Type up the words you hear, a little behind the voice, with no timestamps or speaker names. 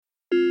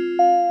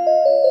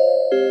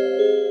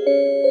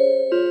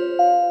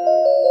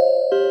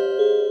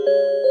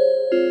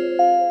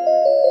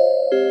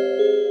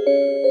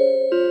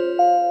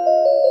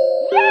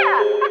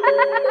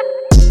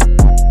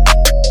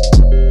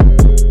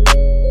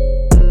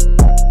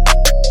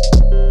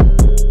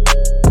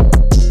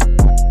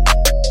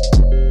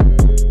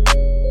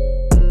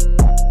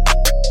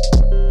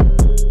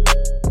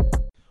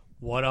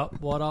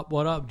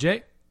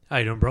Jay. How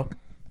you doing, bro?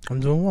 I'm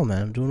doing well,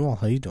 man. I'm doing well.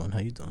 How you doing?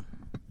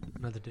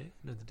 Another day.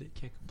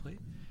 Can't complain.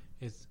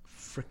 It's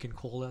freaking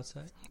cold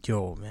outside.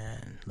 Yo,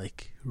 man.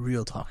 Like,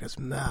 real talk, it's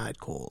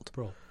mad cold.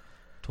 Bro,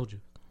 told you.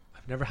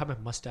 I've never had my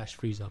mustache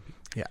freeze on me.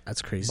 Yeah,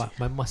 that's crazy.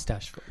 My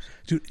mustache froze.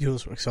 Dude,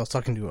 so I was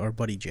talking to our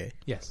buddy, Jay.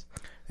 Yes.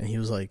 And he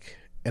was like,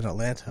 in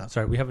Atlanta.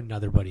 Sorry, we have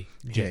another buddy.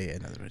 Jay. Yeah,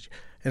 another buddy.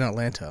 In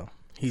Atlanta,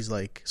 he's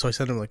like, so I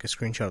sent him like a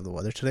screenshot of the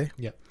weather today.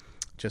 Yep.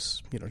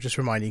 Just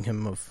reminding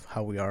him of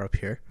how we are up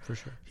here. For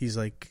sure. He's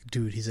like,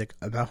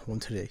 I'm at home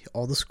today.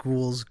 All the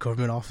schools,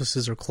 government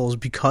offices are closed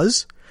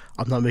because,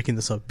 I'm not making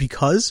this up,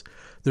 because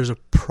there's a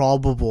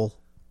probable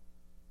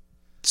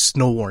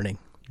snow warning.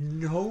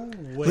 No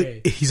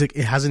way. Like, he's like,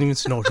 it hasn't even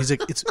snowed. He's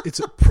like,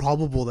 it's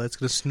probable that it's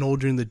going to snow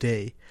during the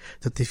day,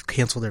 that they've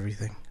canceled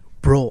everything.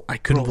 Bro, I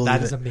couldn't believe it.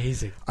 That is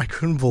amazing. I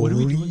couldn't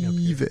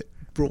believe it.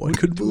 Bro, I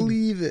couldn't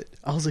believe it.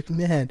 I was like,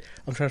 man,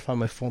 I'm trying to find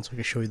my phone so I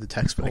can show you the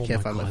text, but I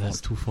can't find my phone. That's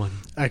too funny.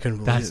 I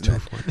couldn't believe it, man.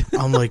 That's too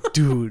funny. I'm like,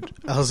 dude.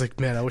 I was like,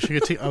 man, I wish I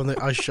could take. I was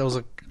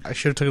like, I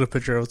should have taken a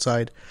picture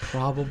outside.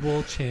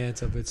 Probable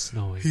chance of it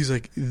snowing. He's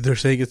like, they're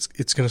saying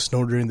it's gonna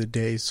snow during the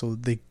day, so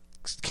they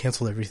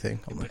canceled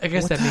everything. I'm like, I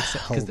guess that makes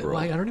sense. Because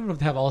I don't even know if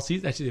they have all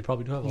seasons. Actually, they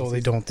probably do have all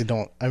seasons. No, they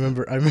don't. I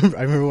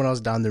remember when I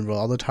was down there, bro.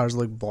 All the tires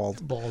were like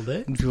bald. Bald,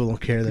 eh? And people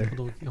don't care there.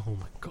 Oh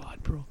my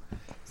god, bro.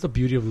 It's the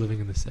beauty of living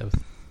in the South.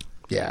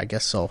 Yeah, I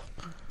guess so.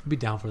 I'd be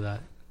down for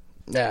that.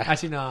 Yeah.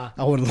 Actually, nah.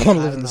 I wouldn't want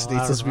to live in the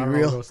States, let's be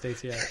real.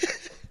 States, yeah.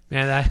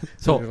 Man,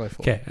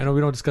 okay, I know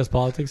we don't discuss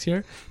politics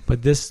here,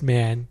 but this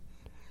man,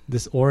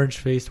 this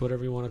orange-faced,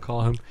 whatever you want to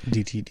call him.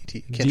 DT.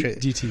 Can't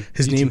DT.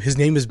 His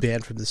name is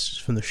banned from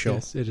the show.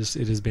 Yes, it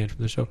is banned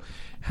from the show.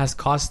 Has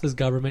cost this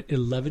government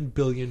 $11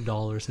 billion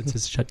since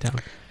its shutdown.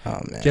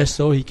 Oh, man. Just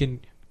so he can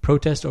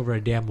protest over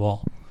a damn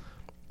wall.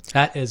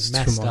 That is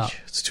messed up.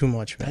 It's too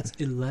much, man. That's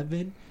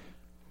 $11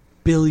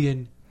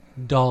 billion.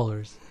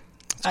 That's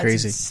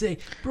crazy. Insane.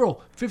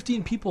 Bro,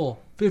 15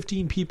 people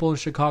in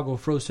Chicago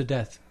froze to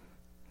death.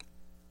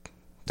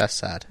 That's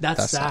sad.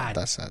 That's sad.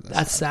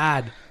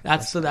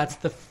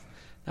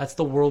 That's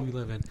the world we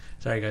live in.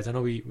 Sorry guys, I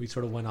know we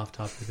sort of went off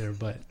topic there,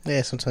 but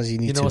yeah, sometimes you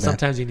need to.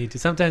 Sometimes you need to.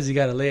 Sometimes you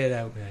gotta lay it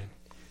out, man.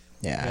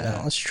 Yeah,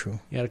 that's true.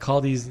 You gotta call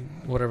these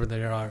whatever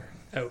they are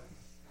out.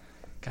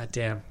 God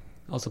damn.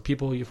 Also,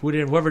 people,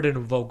 whoever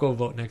didn't vote, go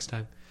vote next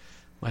time.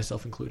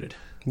 Myself included.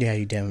 Yeah,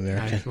 you damn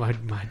American.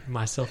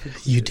 Myself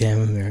included. You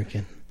damn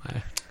American.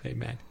 Hey,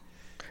 man.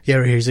 Yeah,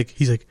 right here.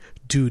 He's like,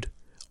 dude,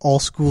 all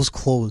schools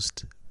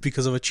closed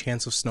because of a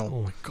chance of snow.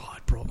 Oh, my God,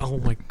 bro. Oh,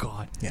 my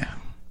God. Yeah.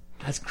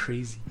 That's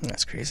crazy.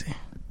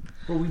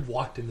 Bro, we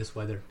walked in this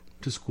weather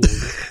to school.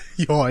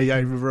 Yo, I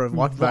remember I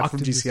walked back from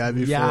GCI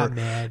before. Yeah,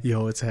 man.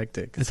 Yo, it's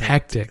hectic. It's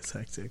hectic. It's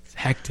hectic. It's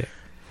hectic.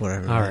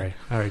 Whatever.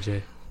 All right,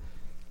 Jay.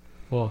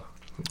 Well,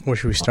 where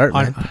should we start,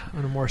 man?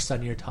 On a more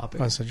sunnier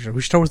topic. We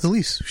should start with the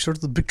Leafs. We start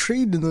with the big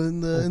trade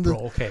in the bro,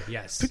 okay,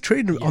 yes. Big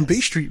trade on Bay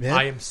Street, man.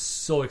 I am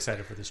so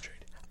excited for this trade.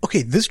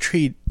 Okay, this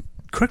trade,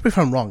 correct me if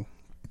I'm wrong,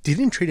 they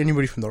didn't trade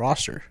anybody from the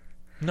roster.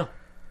 No.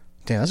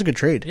 Damn, that's a good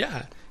trade.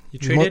 Yeah. You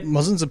traded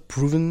Muzzin's a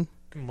proven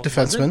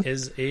defenseman. Muzzin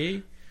is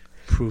a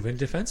proven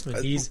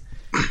defenseman. He's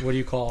what do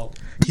you call?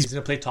 He's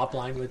going to play top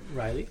line with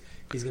Riley.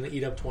 He's going to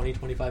eat up 20,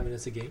 25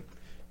 minutes a game.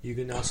 You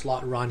can now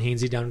slot Ron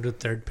Hainsey down to the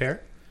third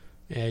pair,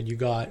 and you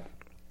got.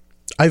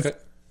 I've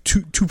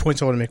two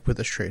points I want to make with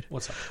this trade.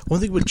 What's up? One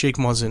thing with Jake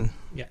Muzzin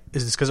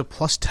is this guy's a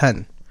plus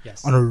 10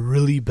 on a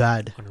really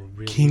bad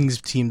Kings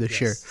team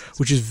this year,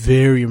 which is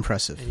very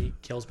impressive. And he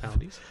kills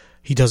penalties.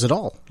 He does it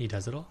all.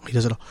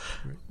 Right.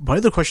 My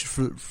other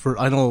question for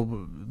I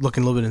know,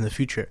 looking a little bit in the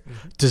future,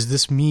 does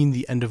this mean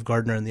the end of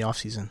Gardner in the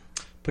offseason?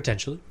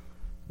 Potentially.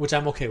 Which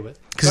I'm okay with.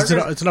 Because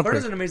it's an upgrade.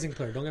 Gardner's an amazing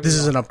player. Don't get me wrong. This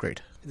is an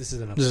upgrade. This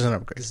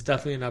is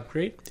definitely an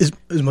upgrade. Is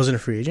Muzzin a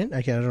free agent?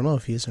 I don't know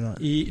if he is or not.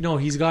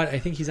 I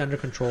think he's under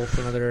control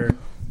for another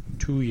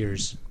 2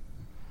 years.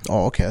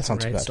 Oh, okay. That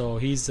sounds too bad. So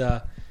he's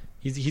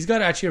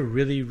got actually a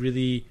really,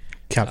 really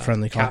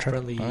cap-friendly contract.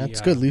 Cap-friendly, that's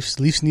good.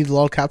 Leafs need a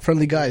lot of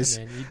cap-friendly guys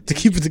to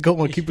keep it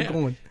going. Keep it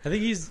going. I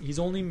think he's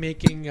only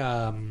making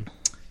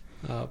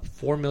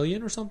 $4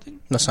 million or something.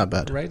 That's not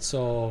bad, right?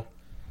 So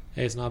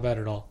it's not bad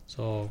at all.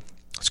 So.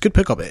 It's a good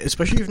pickup,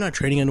 especially if you're not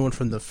trading anyone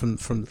from the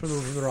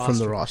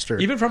roster.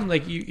 Even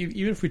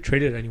even if we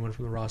traded anyone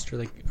from the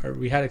roster,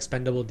 we had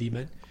expendable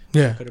D-men.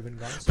 Yeah, could have been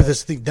gone. So. But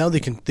that's the thing. Now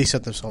they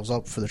set themselves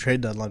up for the trade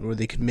deadline where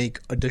they can make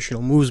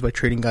additional moves by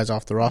trading guys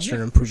off the roster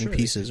and improving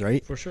pieces,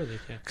 right? For sure they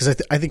can. Because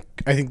I think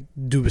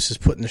Dubas is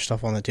putting their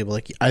stuff on the table.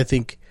 I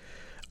think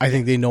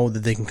they know that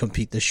they can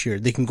compete this year.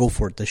 They can go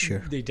for it this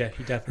year. He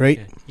definitely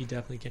can. He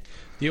definitely can.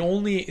 The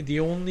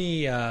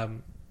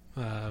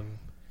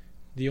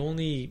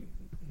only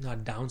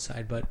not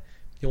downside, but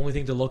the only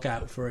thing to look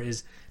out for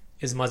is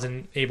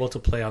Muzzin able to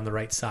play on the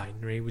right side,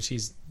 right? Which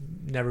he's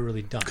never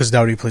really done. Because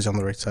Doughty plays on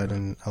the right side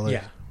in LA.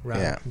 Yeah, right.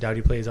 Yeah.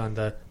 Doughty plays on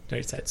the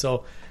right side.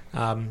 So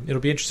it'll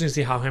be interesting to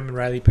see how him and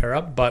Riley pair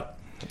up. But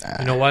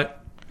you know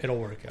what? it'll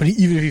work out. But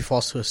even if he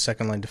falls to a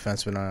second line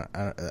defenseman,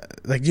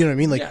 like, you know what I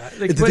mean? Like, Yeah,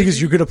 like, the thing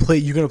is, you're gonna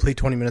play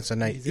 20 minutes a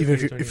night, He's even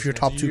gonna if play you're 20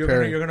 top minutes. two You're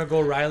pairing. gonna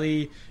go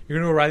Riley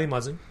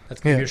Muzzin.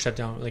 That's gonna be your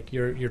shutdown, like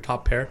your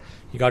top pair.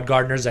 You got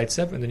Gardner,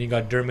 Zaitsev, and then you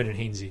got Dermott and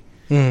Hainsey.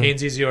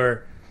 Hainsey's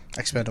your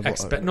Expendable.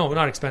 no,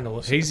 not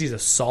expendable. Hainsey's a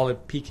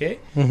solid PK,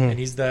 and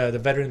he's the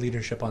veteran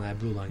leadership on that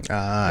blue line.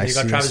 And you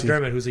got Travis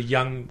Dermott, who's a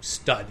young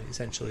stud,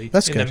 essentially,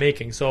 That's in good. the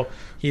making. So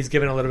he's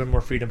given a little bit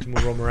more freedom to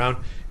move roam around.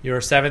 Your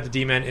seventh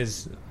D-man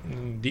is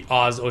the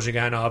Oz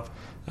Ozhiganov,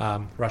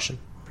 Russian,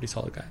 pretty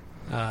solid guy.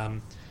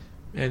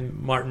 And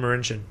Martin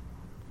Marincin,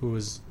 who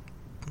is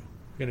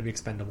going to be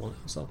expendable now.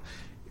 So,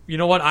 you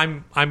know what?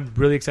 I'm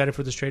really excited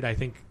for this trade. I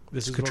think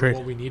this is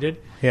what we needed.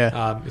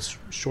 Yeah. It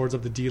shores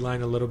up the D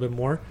line a little bit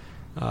more,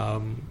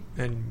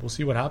 and we'll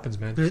see what happens,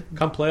 man.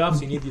 Come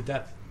playoffs, you need the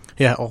depth.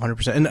 Yeah,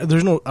 100%. And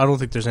I don't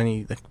think there's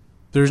any, like,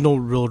 there's no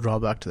real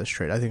drawback to this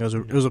trade. I think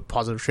it was a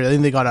positive trade. I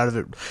think they got out of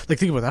it. Like,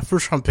 think about it, that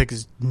first round pick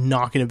is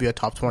not going to be a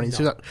top 20. No.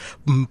 So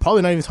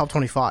probably not even top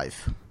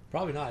 25.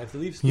 Probably not. If the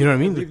Leafs, You know what I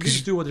mean? if the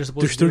Leafs do what they're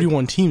supposed There's to do.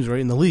 31 teams, right,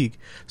 in the league.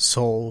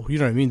 So, you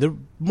know what I mean? They're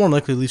more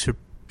likely Leafs are,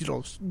 you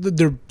know,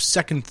 they're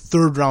second,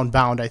 third round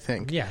bound, I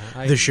think. Yeah,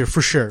 this year,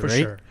 for sure, for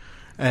right? sure.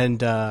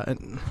 And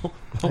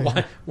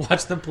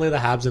Watch them play the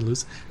Habs and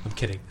lose. I'm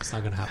kidding. It's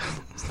not gonna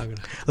happen.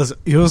 listen,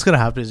 you know what's gonna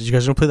happen is you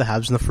guys are gonna play the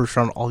Habs in the first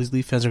round. All these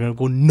Leaf fans are gonna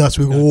go nuts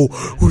with,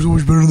 who's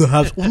always better than the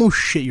Habs? Well, no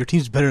shit, your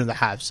team's better than the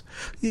Habs.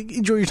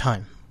 Enjoy your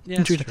time. Yeah,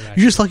 Enjoy that's your time.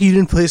 true, You're just lucky you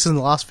didn't play us in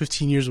the last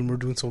 15 years when we're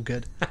doing so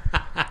good.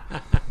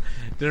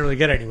 Didn't really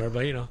get anywhere,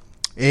 but you know,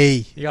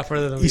 Hey, you got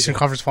further than we Eastern did.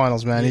 Conference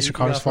Finals, man. You Eastern got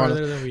Conference further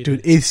Finals. than we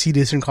Dude, did. 8th seed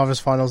Eastern Conference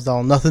Finals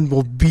down. Nothing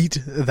will beat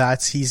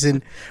that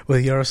season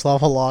with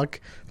Yaroslav Halak.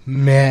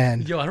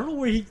 Man. Yo, I don't know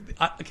where he.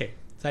 Okay,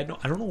 side note,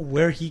 I don't know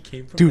where he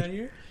came from Dude, that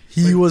year.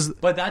 He was.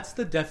 But that's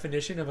the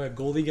definition of a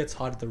goalie gets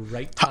hot at the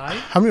right time.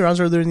 How many rounds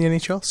are there in the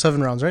NHL?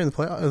 7 rounds, right? In the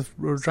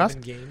playoff draft?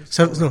 7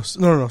 games.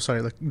 No.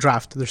 Sorry, like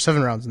draft. There's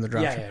 7 rounds in the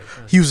draft. Yeah.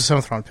 He was a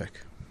 7th round pick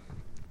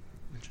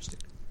Interesting.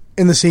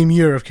 in the same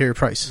year of Carey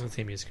Price. Well,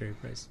 same as Carey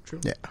Price. True.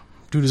 Yeah,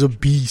 dude is a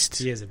beast.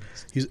 He is a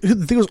beast.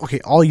 The thing was, okay,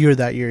 all year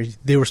that year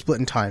they were split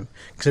in time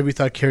because everybody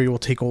thought Carey will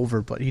take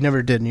over, but he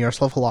never did. And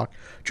Yaroslav Halak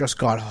just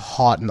got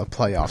hot in the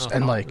playoffs,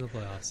 and like in the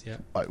playoffs, yeah.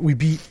 we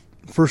beat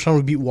first round.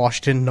 We beat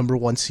Washington, number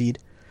 1 seed.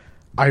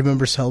 I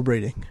remember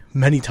celebrating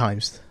many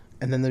times,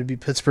 and then there'd be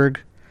Pittsburgh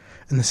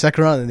in the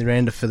second round, and they ran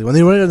into Philly. When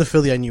they ran into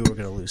Philly, I knew we were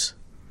going to lose.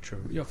 True.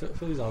 Yo,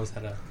 Philly's always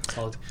had a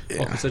solid.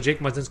 Yeah. Okay, so Jake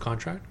Muzzin's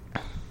contract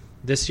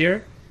this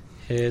year,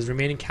 his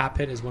remaining cap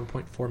hit is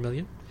 $1.4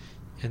 million,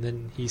 and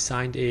then he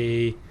signed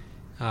a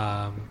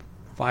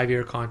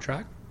 5-year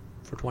contract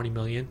for $20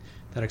 million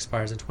that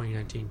expires in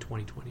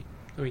 2019-2020.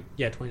 I mean,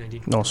 yeah,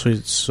 2019. No, so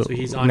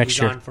he's on. next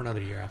he's year. on for another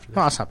year after that.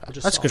 No, that's not bad.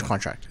 That's a good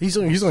contract. He's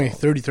only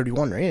 30,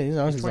 31, right?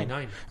 He's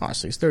 29,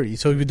 Honestly, he's 30,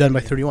 so he'll be done by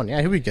 31. Yeah,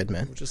 he'll be good,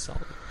 man. which is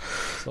solid.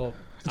 So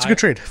It's a good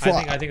trade.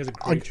 I think it's a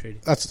great trade.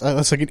 That's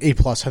like an A+. I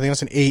think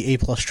that's an A+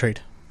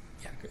 trade.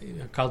 Yeah,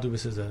 Kyle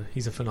Dubas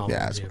he's a phenomenal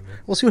Yeah, man.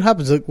 we'll see what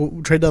happens. Like,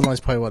 trade deadline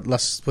is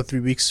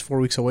probably 4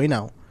 weeks away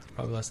now.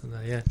 Probably less than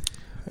that. Yeah.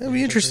 It'll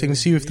be interesting to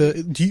see if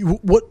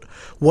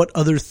what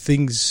other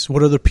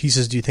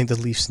pieces do you think the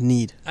Leafs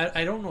need?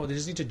 I don't know. They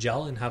just need to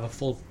gel and have a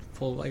full.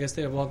 I guess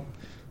they have. Well,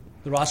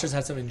 the roster's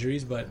had some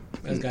injuries, but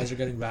as guys are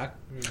getting back,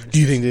 Do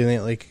you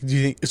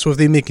think so? If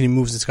they make any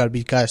moves, it's got to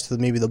be guys to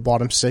maybe the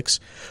bottom 6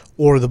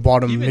 or the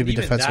bottom even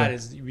defenseman. that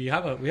is we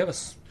have a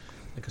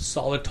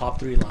solid top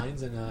 3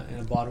 lines and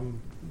a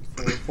bottom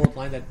fourth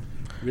line that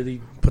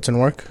really puts in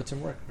work,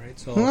 right?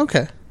 So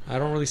okay. I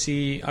don't really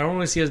see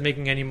us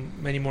making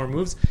many more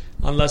moves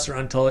unless or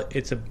until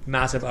it's a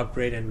massive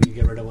upgrade and we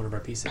get rid of one of our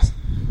pieces,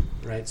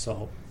 right?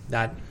 So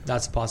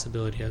that's a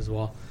possibility as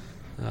well.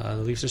 The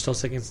Leafs are still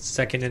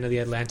second into the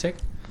Atlantic.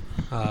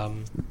 Remember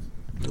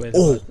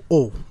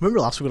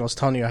last week when I was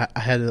telling you I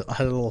had a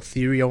little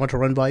theory I want to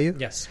run by you?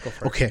 Yes, go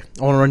for it. Okay,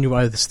 I want to run you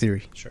by this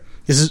theory. Sure.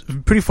 This is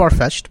pretty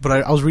far-fetched,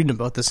 but I was reading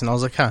about this and I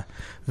was like,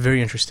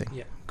 very interesting.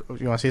 Yeah.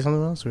 You want to say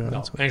something else? No,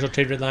 NHL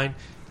trade deadline,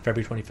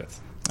 February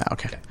 25th.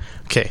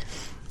 Okay.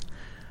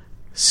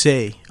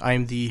 Say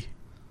I'm the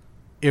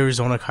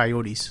Arizona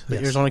Coyotes. The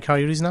Arizona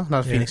Coyotes now?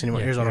 Not Phoenix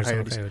anymore. Arizona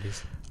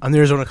Coyotes. I'm the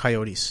Arizona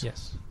Coyotes.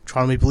 Yes.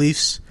 Toronto Maple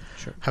Leafs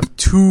Sure. have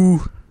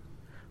 2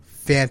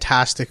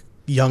 fantastic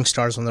young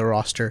stars on their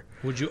roster.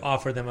 Would you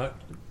offer them a...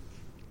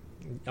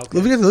 Okay.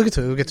 We'll get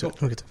to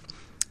it.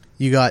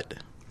 You got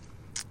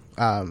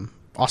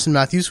Austin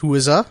Matthews, who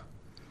is a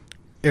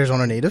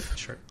Arizona native.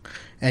 Sure.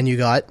 And you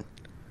got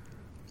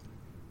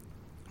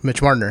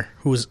Mitch Marner,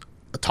 who is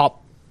a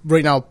top,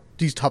 right now,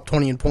 he's top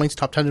 20 in points,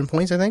 top 10 in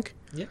points, I think.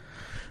 Yeah.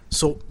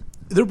 So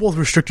they're both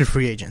restricted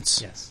free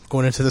agents. Yes.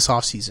 Going into this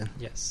offseason.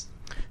 Yes.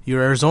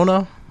 You're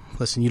Arizona.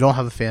 Listen, you don't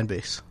have a fan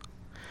base.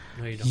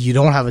 No, you don't. You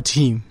don't have a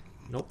team.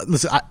 Nope.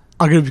 Listen,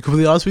 I'm going to be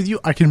completely honest with you.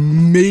 I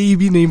can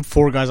maybe name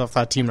 4 guys off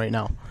that team right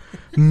now.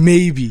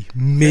 maybe.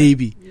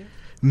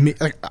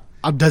 Yeah.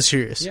 I'm dead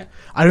serious. Yeah.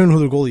 I don't know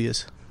who their goalie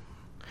is.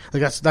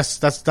 Like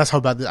that's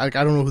how bad. I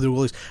don't know who their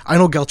goalie is. I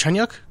know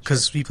Galchenyuk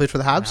because he played for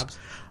the Habs.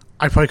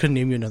 I probably couldn't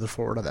name you another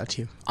forward on that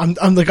team.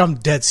 I'm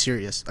dead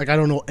serious. Like, I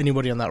don't know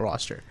anybody on that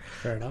roster.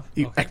 Fair enough.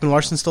 Okay. Ekman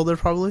Larsson's still there,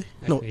 probably.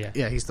 No,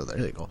 yeah, he's still there.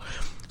 There you go.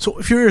 So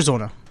if you're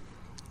Arizona,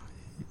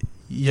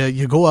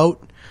 you go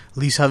out. At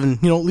least have.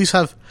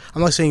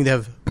 I'm not saying they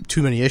have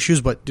too many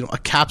issues, but a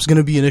cap's going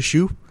to be an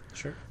issue.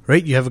 Sure.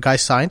 Right? You have a guy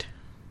signed.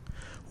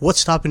 What's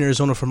stopping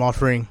Arizona from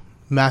offering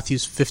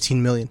Matthews $15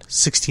 million,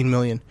 $16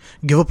 million,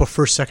 give up a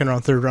first, second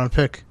round, third round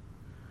pick?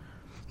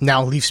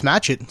 Now Leafs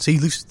match it. Say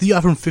you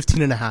offer him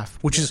 15.5,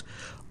 which is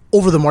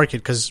over the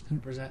market because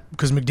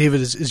McDavid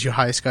is your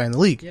highest guy in the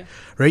league. Yeah.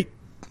 Right?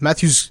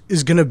 Matthews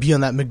is going to be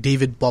on that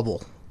McDavid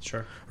bubble.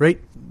 Sure. Right?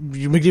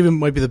 McDavid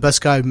might be the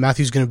best guy.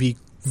 Matthews is going to be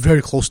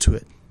very close to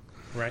it.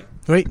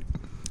 Right?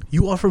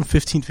 You offer him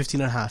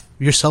 15.5.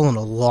 You're selling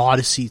a lot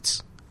of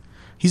seats.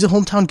 He's a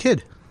hometown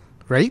kid.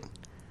 Right?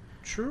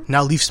 True.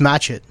 Now Leafs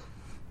match it.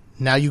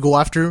 Now you go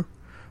after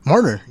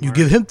Marner. You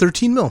give him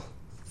 13 mil,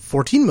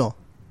 14 mil.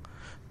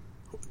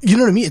 You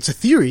know what I mean? It's a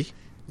theory.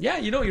 Yeah,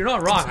 you're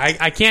not wrong.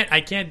 I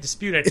can't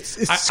dispute it.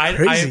 It's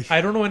crazy.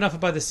 I don't know enough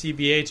about the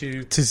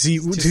CBA to see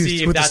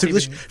if that's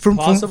even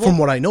possible. From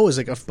what I know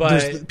is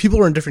people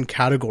are in different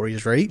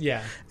categories, right?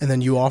 Yeah. And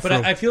then you offer.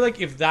 But I feel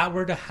like if that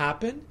were to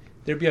happen,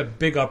 there'd be a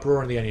big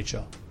uproar in the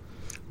NHL.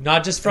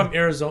 Not just from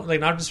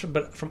Arizona,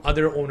 but from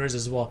other owners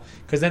as well,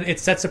 because then it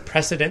sets a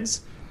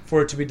precedence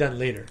for it to be done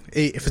later.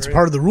 Hey, if it's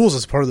part of the rules,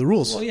 it's part of the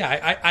rules. Well,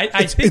 yeah,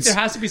 I think there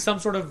has to be some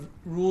sort of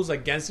rules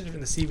against it in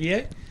the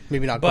CBA.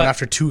 Maybe not going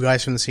after two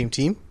guys from the same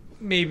team.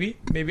 Maybe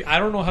I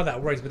don't know how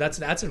that works, but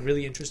that's a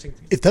really interesting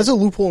thing. If that's a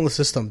loophole in the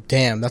system,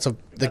 damn, that's a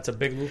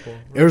big loophole.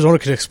 Right? Arizona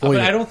could exploit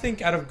it. I don't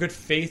think out of good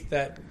faith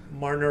that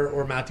Marner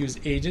or Matthews'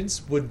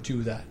 agents would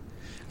do that.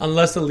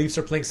 Unless the Leafs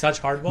are playing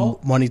such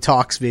hardball. Money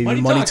talks,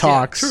 baby. Money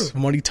talks. Yeah,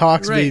 money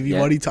talks, right, baby. Yeah.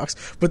 Money talks.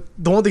 But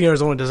the one thing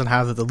Arizona doesn't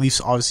have that the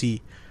Leafs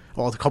obviously,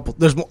 there's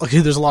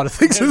a lot of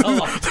things. There's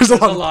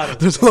a lot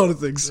of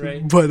things.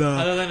 Right. But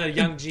other than a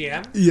young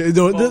GM. Yeah,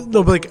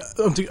 no, but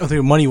I'm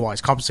thinking money wise,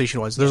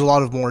 compensation wise. There's a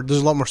lot more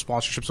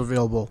sponsorships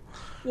available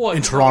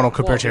in Toronto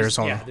compared to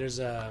Arizona. Yeah, there's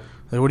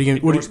what are you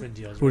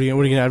deals. What are you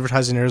going to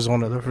advertise in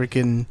Arizona? The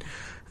freaking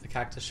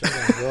Cactus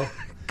Showdown, bro.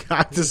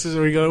 Cactuses.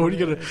 What are you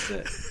going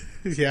to?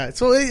 Yeah,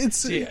 so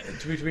it's to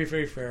be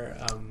very fair.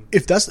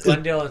 If that's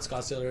Glendale and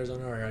Scottsdale,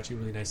 Arizona are actually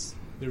really nice.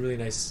 They're really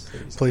nice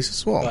cities.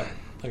 Places, well, but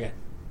again,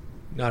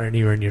 not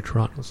anywhere near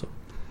Toronto. So,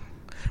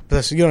 but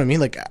that's, you know what I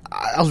mean. Like,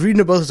 I was reading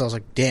about this, I was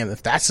like, damn,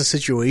 if that's the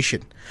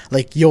situation,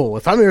 like, yo,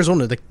 if I'm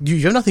Arizona, like, you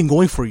have nothing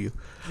going for you.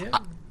 Yeah.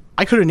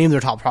 I could have named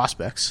their top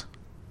prospects.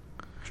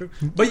 True,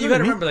 but you got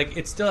to remember, like,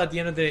 it's still at the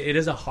end of the day, it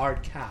is a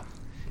hard cap.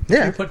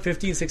 Yeah. You put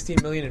 15, 16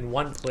 million in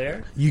one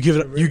player. You give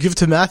it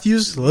to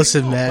Matthews.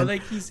 Listen, man,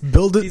 like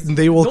build it, and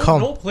they will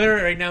come. No player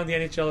right now in the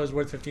NHL is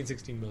worth 15,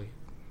 16 million.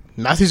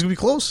 Matthews gonna be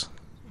close.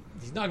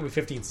 He's not gonna be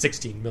 15,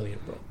 16 million,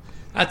 bro.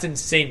 That's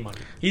insane money.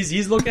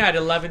 He's looking at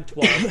 11,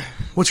 12.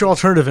 What's your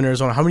alternative in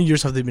Arizona? How many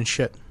years have they been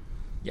shit?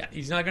 Yeah,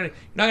 you're not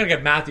gonna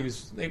get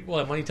Matthews.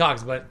 Well, money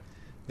talks, but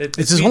it's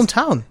his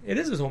hometown. It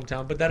is his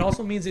hometown, but that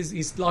also means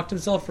he's locked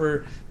himself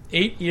for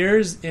 8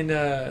 years in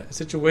a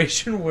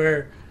situation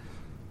where.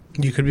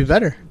 You could be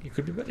better. You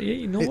could be better. Yeah,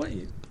 you know what?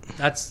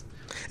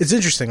 It's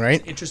interesting,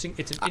 right? It's an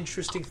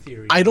interesting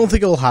theory. I don't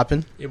think it will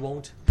happen. It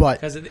won't,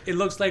 but because it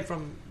looks like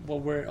from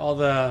where all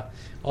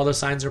the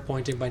signs are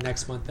pointing by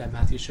next month that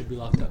Matthews should be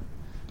locked up.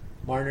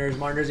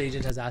 Marner's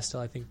agent has asked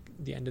till I think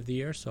the end of the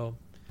year, so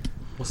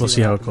we'll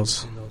see how it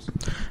goes.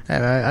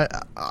 And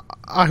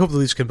I hope the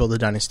Leafs can build a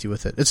dynasty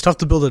with it. It's tough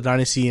to build a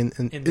dynasty in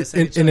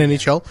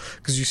NHL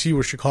because you see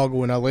where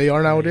Chicago and LA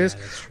are nowadays.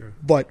 Yeah, that's true.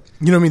 But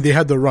you know what I mean, they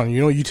had their run.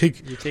 You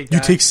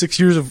take 6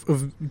 years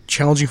of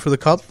challenging for the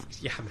cup.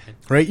 Yeah, man.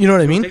 Right? You know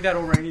what I mean? Take that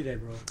over any day,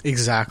 bro.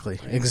 Exactly.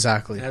 Right?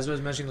 Exactly. And as I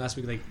was mentioning last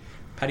week, like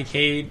Patty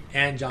Cade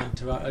and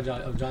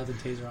Jonathan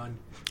Tays are on.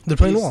 They're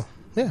playing well.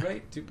 Yeah.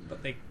 Right?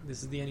 But like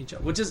this is the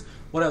NHL, which is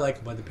what I like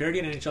about it. The parity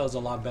in NHL is a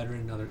lot better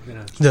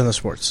than the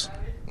sports.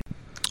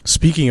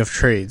 Speaking of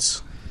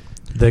trades,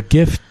 the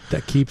gift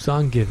that keeps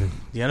on giving.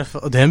 The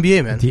NFL, the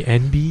NBA, man. The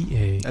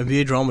NBA.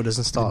 NBA drama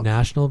doesn't stop. The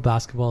National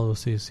Basketball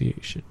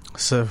Association.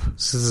 So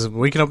this is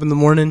waking up in the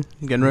morning,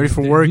 getting ready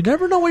for work. You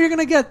never know what you're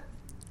gonna get.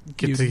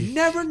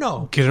 Never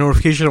know. Get a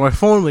notification on my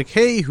phone, like,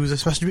 hey, who's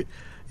this supposed to be?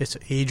 It's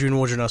Adrian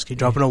Wojnarowski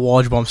dropping a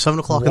Woj bomb, 7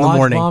 o'clock in the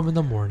morning. Bomb in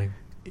the morning.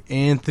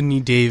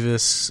 Anthony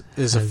Davis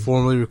is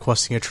formally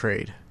requesting a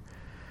trade.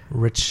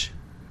 Rich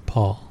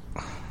Paul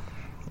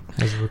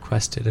has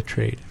requested a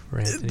trade for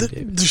Anthony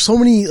Davis.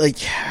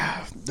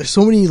 There's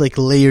so many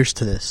layers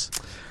to this.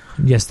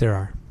 Yes, there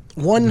are.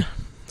 One,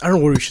 I don't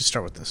know where we should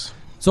start with this.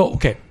 So,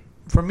 okay,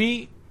 for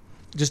me,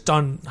 just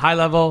on high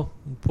level,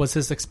 was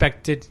this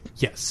expected?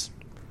 Yes.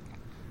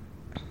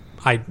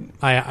 I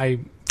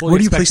fully where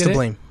do you place the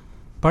blame?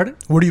 Pardon?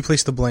 Where do you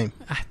place the blame?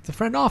 The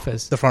front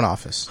office. The front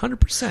office.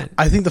 100%.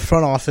 I think the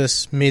front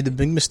office made the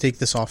big mistake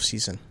this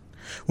offseason.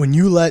 When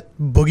you let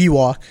Boogie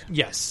walk.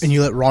 Yes. And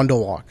you let Rondo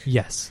walk.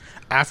 Yes.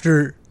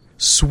 After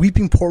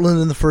sweeping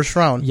Portland in the first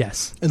round.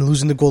 Yes. And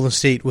losing to Golden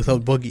State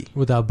without Boogie.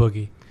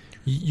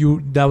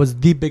 That was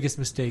the biggest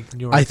mistake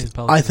New Orleans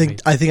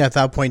Pelicans I think at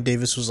that point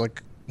Davis was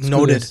like,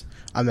 noted, this.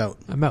 I'm out.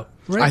 I'm out.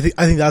 Right?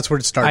 I think that's where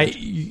it started.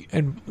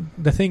 And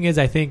the thing is,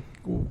 I think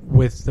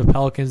with the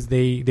Pelicans,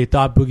 they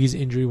thought Boogie's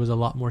injury was a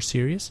lot more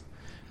serious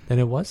than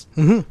it was.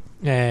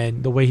 Mm-hmm.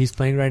 And the way he's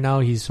playing right now,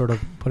 he's sort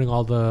of putting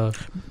all the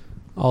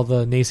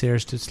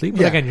naysayers to sleep.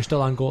 But Yeah. again, you're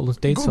still on Golden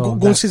State. So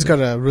Golden State's got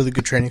a really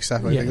good training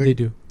staff. I yeah, think. they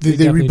do. They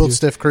definitely rebuilt do.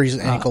 Steph Curry's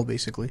ankle,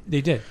 basically.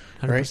 They did,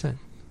 100%.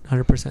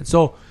 Right? 100%.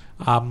 So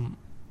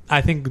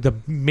I think the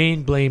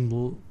main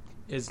blame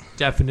is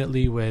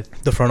definitely with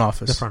The front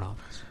office. the front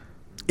office.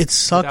 It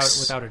sucks.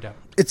 Without a doubt.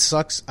 It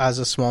sucks as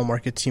a small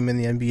market team in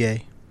the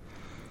NBA.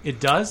 It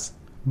does,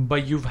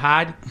 but you've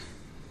had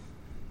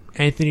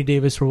Anthony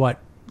Davis for what,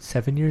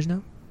 7 years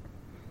now?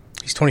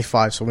 He's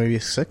 25, so maybe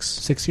 6.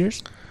 6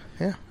 years?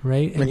 Yeah.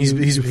 Right? I mean, And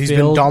he's you been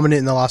failed. dominant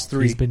in the last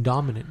 3. He's been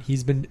dominant.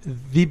 He's been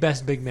the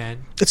best big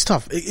man. It's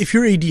tough. If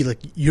you're AD, like,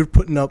 you're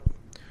putting up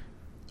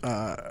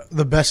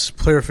the best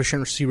player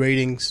efficiency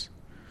ratings,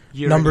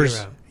 Year numbers, in,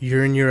 year out.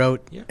 year in, year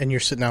out, Yeah. and you're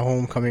sitting at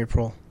home come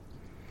April.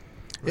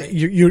 Right.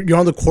 You're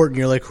on the court and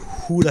you're like,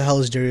 who the hell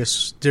is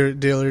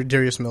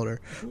Darius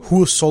Miller?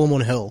 Who is Solomon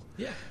Hill?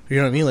 Yeah. You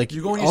know what I mean? Like,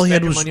 You're going to all he spend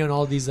had your was money on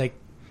all these, like,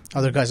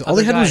 other guys. All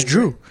other they had was guys,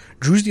 Drew. right?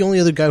 Drew's the only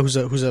other guy who's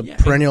a Yeah,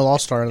 perennial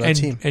all-star on that and,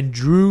 team. and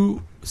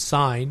Drew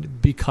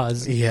signed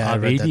because Yeah, I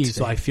of read that AD, today.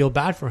 so I feel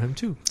bad for him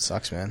too.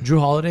 Sucks, man. Drew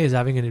Holiday is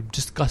having a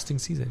disgusting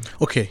season.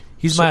 Okay,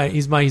 He's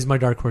my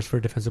dark horse for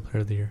defensive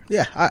player of the year.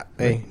 yeah.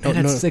 Hey, and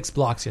had 6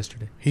 blocks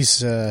yesterday. he's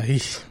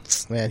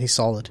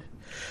solid.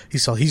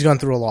 He's gone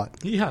through a lot.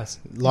 He has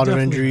A lot of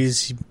Definitely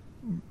injuries,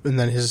 and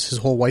then his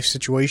whole wife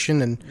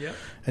situation, and has. Yep.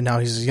 and now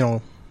he's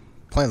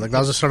playing. Like, that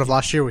was the start of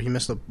last year where he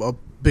missed a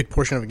big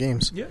portion of the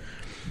games. Yep.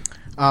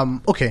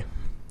 Okay,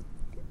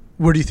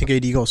 where do you think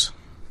AD goes?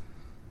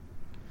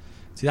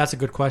 See, that's a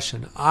good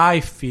question. I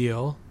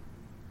feel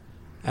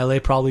LA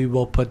probably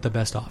will put the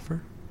best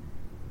offer.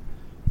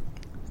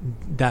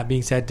 That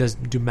being said,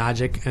 do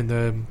Magic and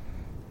the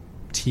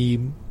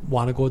team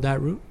want to go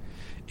that route?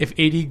 If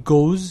AD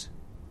goes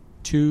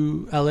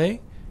to LA,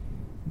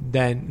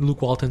 then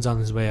Luke Walton's on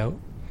his way out.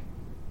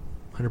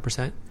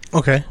 100%.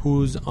 Okay,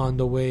 Who's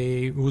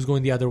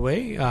going the other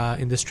way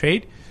in this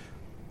trade?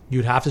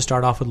 You'd have to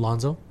start off with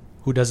Lonzo,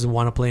 who doesn't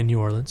want to play in New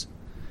Orleans.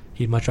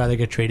 He'd much rather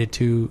get traded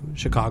to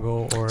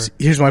Chicago or...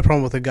 here's my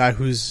problem with a guy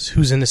who's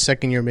in his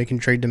second year making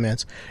trade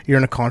demands. You're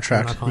in a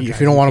contract. You're on a contract.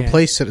 If you don't You want to can't.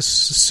 play,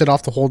 sit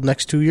off the whole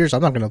next 2 years.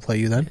 I'm not going to play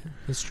you then. Yeah,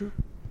 that's true.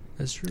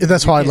 That's true.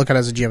 That's You how I can't- look at it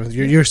as a GM.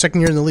 You're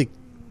second year in the league.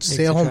 Stay Makes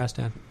at a home. trash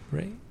stand,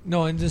 right?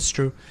 No, and this is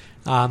true.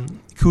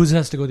 Kuzma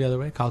has to go the other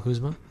way. Kyle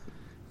Kuzma,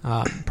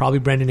 probably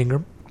Brandon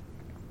Ingram,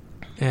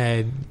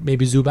 and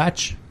maybe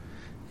Zubac,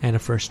 and a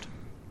first.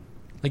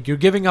 Like, you're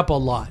giving up a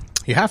lot.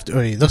 You have to.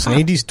 Hey, listen,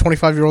 AD's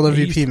 25-year-old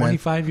MVP, He's man.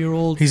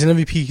 25-year-old He's an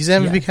MVP. He's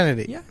an MVP Yeah.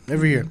 candidate. Yeah.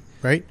 Every year,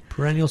 right?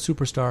 perennial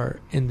superstar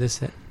in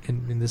this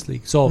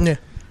league. So Yeah.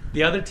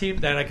 the other team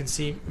that I can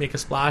see make a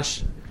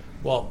splash,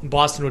 well,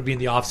 Boston would be in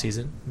the off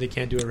season. They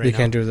can't do it right They now.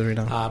 can't do it right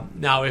now.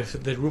 Now,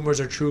 if the rumors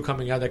are true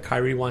coming out that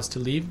Kyrie wants to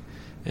leave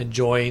and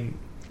join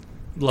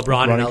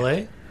LeBron in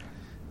LA,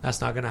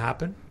 that's not going to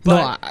happen.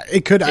 But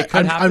it could. it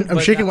could happen, I'm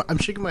but shaking. I'm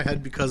shaking my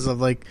head because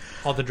of like,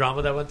 all the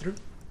drama that went through.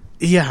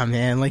 yeah,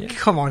 man. Like, Yeah.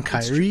 come on,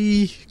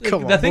 Kyrie.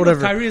 Come The on, thing whatever.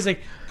 with Kyrie is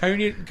like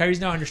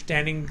Kyrie's now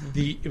understanding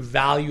the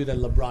value that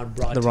LeBron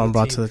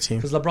brought to the team.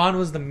 Because LeBron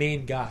was the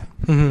main guy.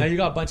 Mhm. Now you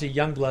got a bunch of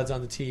young bloods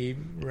on the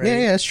team, right?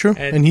 Yeah, that's true.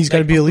 And he's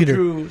gotta be a Uncle leader.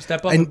 Drew,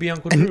 step up and be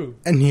Uncle Drew.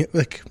 And he,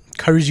 like,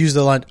 Kyrie's used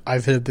the line,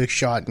 "I've hit a big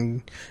shot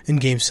in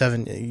Game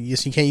 7."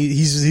 Yes, he can't.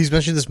 He's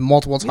mentioned this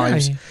multiple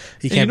times. Yeah,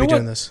 he and can't you know be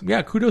doing what? this.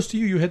 Yeah, kudos to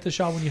you. You hit the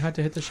shot when you had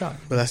to hit the shot.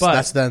 But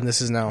that's then.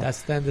 This is now.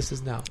 That's then. This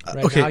is now.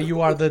 Right okay. now,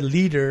 you are the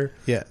leader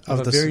Yeah, of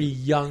of a the very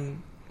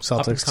young, Celtics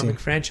up-and-coming team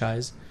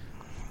franchise.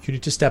 You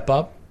need to step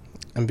up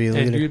and be a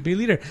and leader. you be a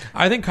leader.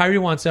 I think Kyrie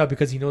wants out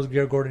because he knows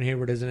Gordon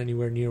Hayward isn't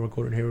anywhere near what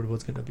Gordon Hayward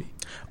was going to be.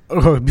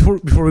 Okay,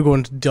 before we go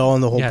into Dell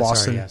and the whole Yeah,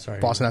 Boston sorry.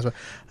 Boston aspect,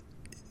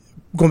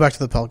 going back to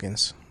the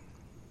Pelicans.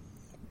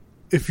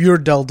 If you're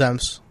Dell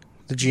Demps,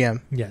 the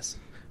GM, Yes.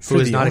 For Who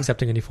is the not owner.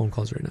 accepting any phone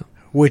calls right now.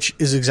 which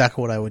is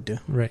exactly what I would do,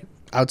 Right.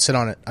 I would sit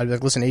on it. I'd be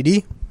like, listen,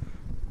 AD,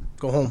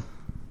 go home.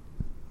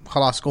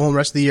 Halas, go home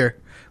rest of the year.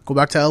 Go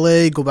back to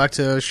LA, go back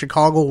to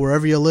Chicago,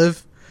 wherever you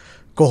live.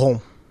 Go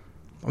home.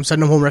 I'm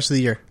sending him home rest of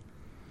the year.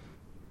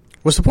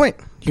 What's the point?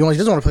 He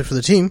doesn't want to play for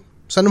the team.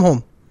 Send him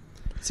home.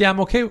 See, I'm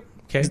okay.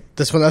 Okay.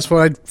 That's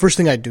first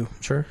thing I'd do.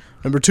 Sure.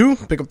 Number 2,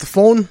 pick up the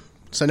phone,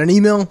 send an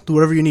email, do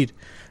whatever you need.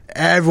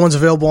 Everyone's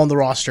available on the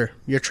roster.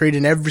 You're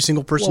trading every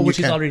single person Well, which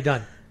you he's can. already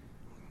done.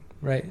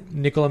 Right.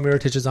 Nikola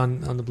Mirotic is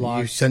on the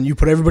block. You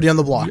put everybody on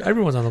the block.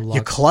 Everyone's on the block.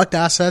 You collect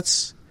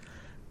assets,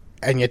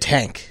 and you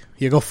tank.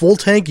 You go full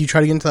tank. You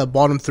try to get into that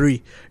bottom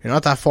 3. You're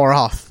not that far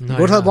off. No, You go to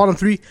you're that not. bottom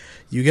 3.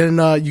 You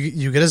get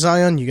you get a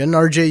Zion. You get an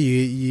RJ.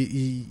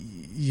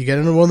 You get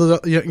into one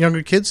of the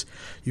younger kids.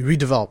 You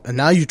redevelop, and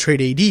now you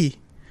trade AD.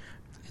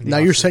 Now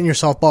you're setting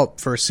yourself up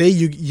for, say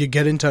you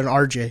get into an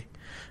RJ.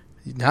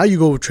 Now you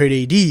go trade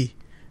AD.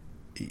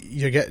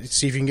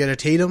 See if you can get a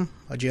Tatum,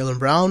 a Jaylen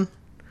Brown,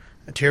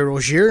 a Terry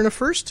Rozier in a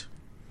first.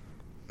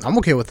 I'm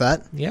okay with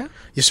that. Yeah.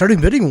 You started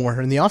bidding more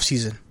in the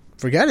offseason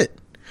forget it.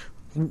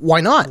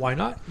 Why not? Why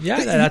not?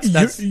 Yeah,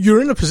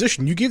 you're in a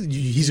position.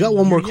 He's got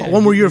one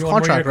more year of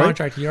contract,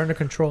 right? You're under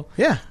control.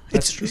 Yeah,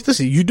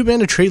 listen. You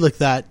demand a trade like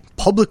that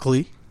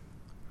publicly.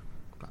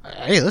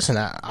 Hey, listen,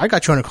 I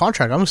got you under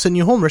contract. I'm gonna send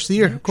you home rest of the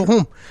year. Go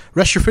home,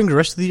 rest your finger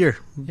rest of the year.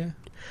 Yeah,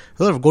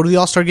 go to the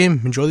All-Star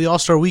game, enjoy the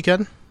All-Star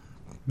weekend,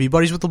 be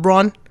buddies with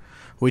LeBron.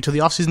 Wait till the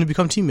offseason to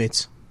become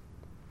teammates.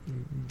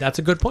 That's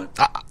a good point.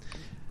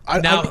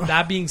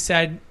 That being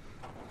said,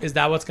 is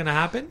that what's gonna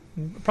happen?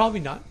 Probably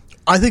not.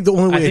 I think the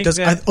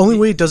only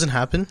way it doesn't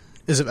happen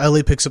is if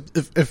LA picks up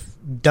if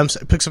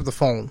Demps picks up the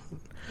phone.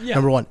 Yeah.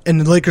 Number one, and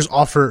the Lakers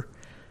offer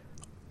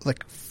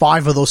like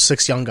 5 of those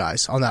 6 young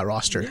guys on that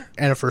roster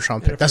and a first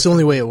round pick. That's the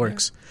only way it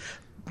works.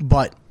 Yeah.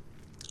 But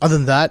other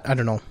than that, I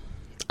don't know.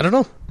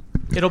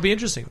 It'll be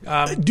interesting.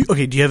 Do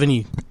you have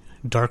any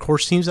dark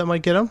horse teams that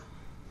might get him?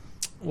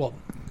 Well,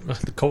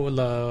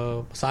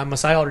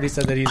 Masai already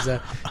said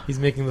that he's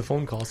making the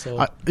phone call.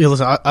 So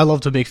listen, I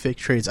love to make fake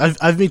trades.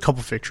 I've made a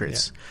couple fake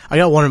trades. Yeah. I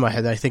got one in my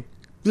head. I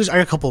got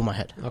a couple in my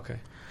head. Okay,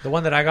 the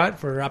one that I got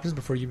for Raptors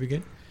before you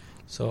begin.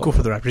 So go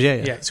for the Raptors.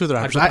 Yeah. Let's go with the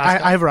Raptors.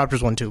 I have a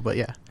Raptors one too, but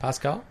yeah.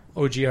 Pascal,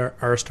 OG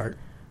are a start,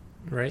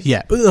 right?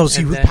 Yeah, but no,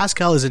 see, with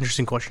Pascal is an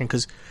interesting question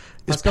because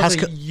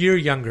Pascal's a year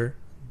younger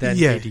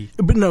than AD.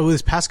 But no,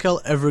 is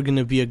Pascal ever going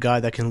to be a guy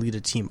that can lead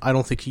a team? I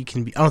don't think he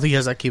can be. I don't think he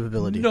has that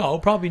capability. No,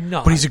 probably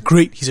not. But he's a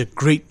great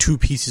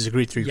 2-piece. He's a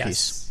great 3-piece.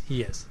 Yes,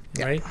 he is.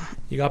 Yeah. Right?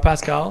 You got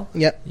Pascal.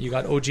 Yep. You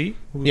got OG,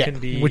 who can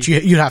be, which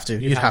you'd have to.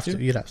 You'd have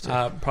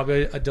to.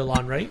 Probably a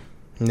DeLon Wright.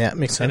 Yeah,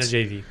 makes sense.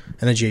 And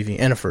a JV.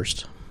 And a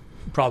first.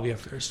 Probably a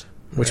first.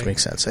 Which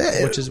makes sense.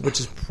 Which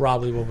is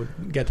probably what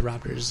would get the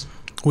Raptors.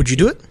 Would you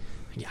do it?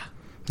 Yeah.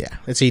 Yeah,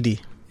 it's AD.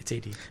 It's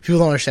AD. People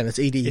don't understand. It's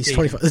AD. He's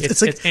 25.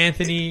 It's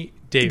Anthony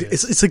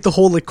Davis. It's like the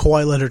whole like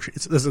Kawhi Leonard.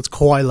 It's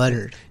Kawhi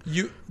Leonard.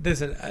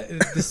 Listen.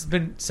 This has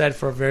been said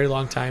for a very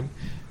long time.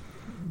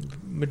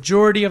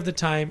 Majority of the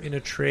time in a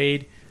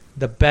trade,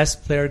 the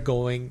best player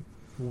going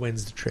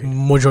wins the trade.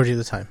 Majority of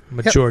the time.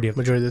 Majority of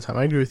the time.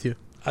 I agree with you.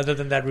 Other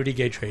than that Rudy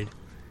Gay trade,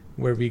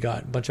 where we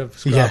got a bunch of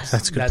scrubs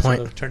that's a good point.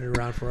 Sort of turned it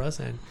around for us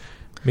and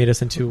made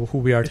us into who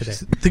we are today.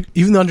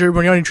 Even the Andre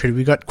Bargnani trade,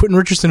 we got Quentin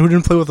Richardson, who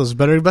didn't play with us.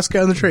 Best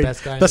guy in the trade.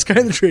 Best guy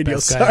in the trade.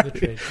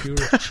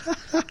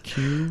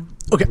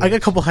 Okay, I got a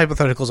couple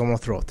hypotheticals I want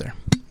to throw out there.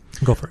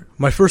 Go for it.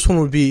 My first one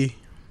would be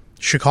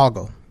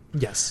Chicago.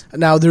 Yes.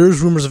 Now, there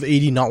is rumors of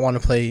AD not want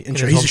to play in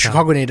Chicago. He's a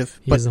Chicago native.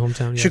 He's the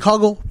hometown, yeah.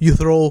 Chicago, you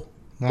throw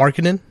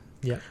Markkanen,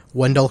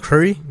 Wendell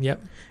Curry,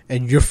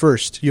 and your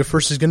first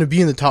is going to be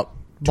in the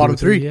bottom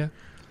 3. Yeah.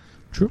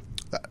 True.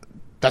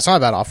 That's not a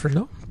bad offer.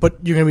 No. But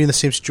you're going to be in the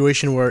same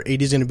situation where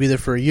AD is going to be there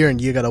for a year, and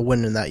you got to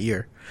win in that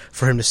year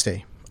for him to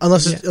stay.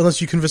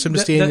 Unless you convince him to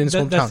stay in his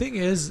hometown. The thing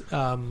is...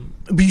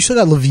 but you still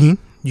got Levine.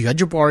 You got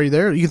Jabari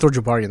there. You can throw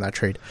Jabari in that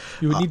trade.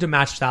 You would need to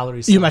match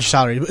salaries. You match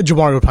salary.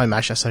 Jabari would probably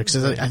match that salary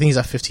because I think he's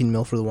at $15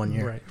 million for the 1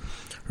 year.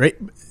 Right?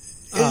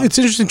 It's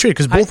an interesting trade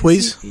because both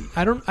ways...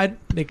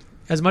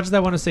 as much as I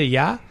want to say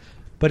yeah,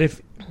 but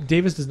if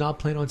Davis does not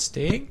plan on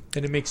staying,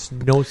 then it makes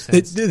no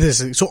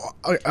sense. So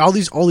all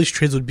these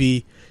trades would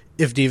be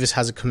if Davis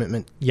has a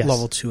commitment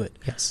level to it.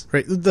 Yes.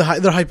 Right?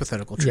 They're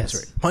hypothetical trades,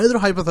 right? My other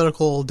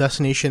hypothetical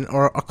destination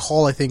or a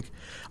call I think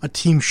a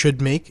team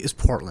should make is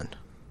Portland.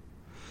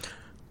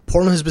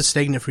 Portland has been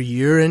stagnant for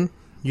year in,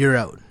 year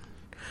out.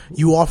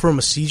 You offer him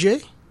a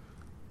CJ.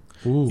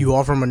 Ooh. You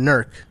offer him a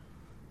Nurk.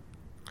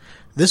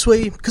 This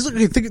way, because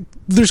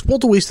there's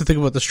multiple ways to think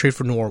about this trade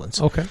for New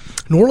Orleans. Okay.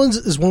 New Orleans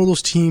is one of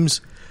those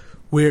teams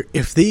where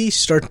if they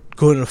start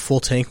going into full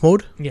tank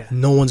mode,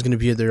 no one's going to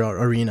be at their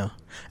arena.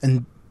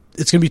 And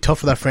it's going to be tough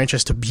for that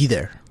franchise to be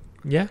there.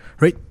 Yeah.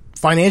 Right?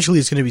 Financially,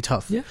 it's going to be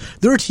tough. Yeah.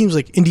 There are teams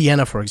like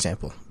Indiana, for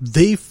example.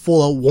 They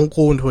full out won't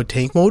go into a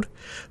tank mode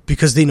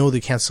because they know they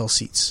can't sell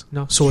seats.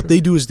 No, so what they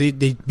do is they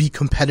be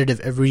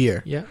competitive every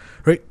year. Yeah.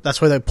 Right?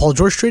 That's why that Paul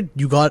George trade,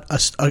 you got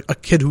a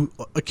kid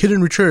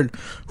in return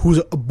who's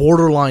a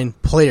borderline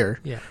player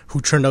who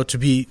turned out to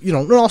be,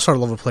 an all-star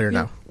level player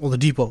now.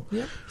 Oladipo.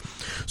 Yeah.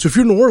 So if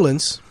you're New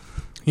Orleans,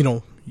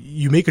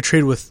 you make a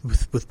trade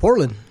with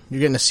Portland, you're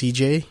getting a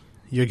CJ,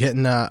 you're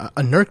getting a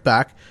Nurk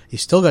back. You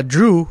still got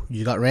Drew.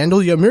 You got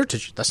Randall. You got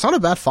Mirotic. That's not a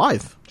bad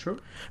 5. True.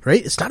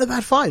 Right? It's not a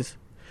bad 5.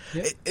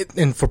 Yeah.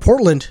 And for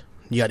Portland,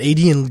 you got AD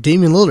and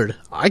Damian Lillard.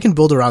 I can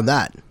build around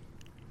that.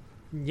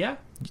 Yeah.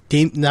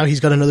 Now he's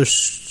got another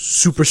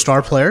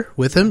superstar player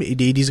with him.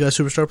 AD's got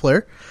a superstar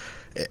player.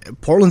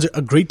 Portland's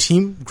a great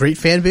team, great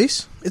fan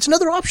base. It's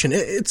another option. I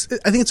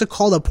think it's a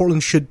call that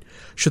Portland should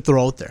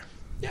throw out there.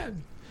 Yeah.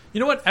 You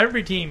know what?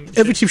 Every team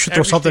should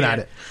throw something at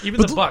it. Even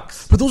the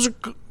Bucks. But those are...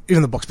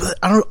 Even the Bucks, but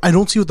I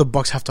don't see what the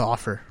Bucks have to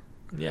offer.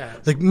 Yeah,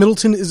 like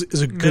Middleton is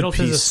a good piece.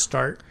 Middleton's a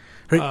start.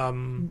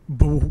 Right?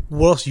 But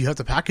what else do you have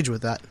to package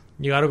with that?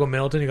 You got to go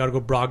Middleton. You got to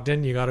go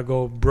Brogdon. You got to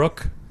go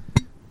Brook,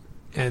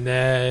 and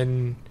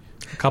then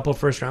a couple of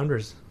first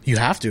rounders. You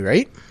have to,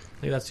 right?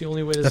 Like that's the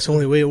only way. That's the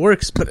only way it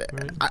works. But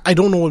I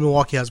don't know what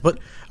Milwaukee has. But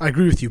I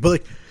agree with you. But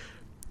like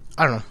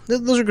I don't know.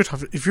 Those are good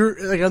tough. If you're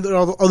like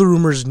other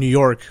rumors, New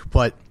York,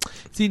 but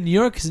see New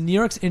York's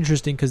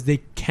interesting because they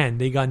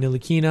got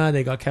Ntilikina,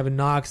 they got Kevin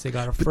Knox, they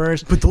got a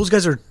first. But those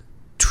guys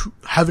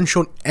haven't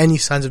shown any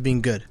signs of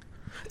being good.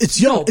 It's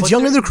young. No, it's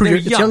young in their career.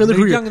 It's young in their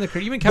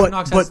career. Even Kevin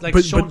Knox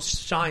has shown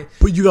shine.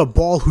 But you got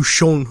Ball, who's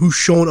shown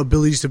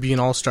abilities to be an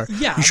all-star.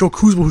 Yeah. You show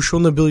Kuzma, who's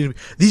shown the ability to be.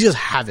 These guys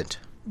haven't.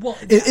 Well,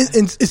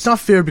 it's not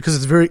fair because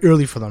it's very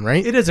early for them,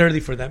 right? It is early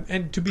for them.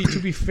 And to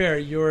be fair,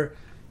 you're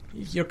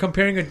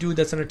comparing a dude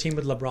that's on a team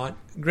with LeBron.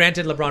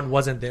 Granted, LeBron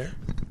wasn't there.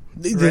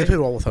 They played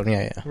well without him.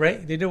 Yeah.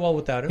 Right? They did well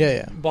without him.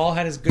 Yeah. Ball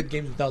had his good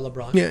games without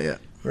LeBron. Yeah.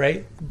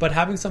 Right? But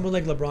having someone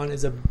like LeBron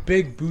is a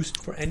big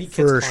boost for any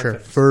kid's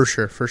confidence. For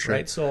sure.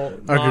 Right? So,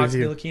 Knox,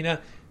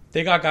 Ntilikina,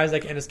 they got guys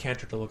like Enes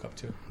Kanter to look up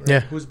to. Right? Yeah.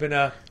 Who's been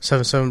a...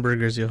 Seven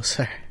burgers, yo.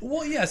 Sorry.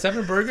 Well, yeah,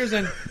 7 burgers,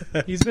 and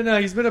he's been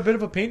a bit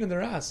of a pain in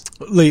their ass.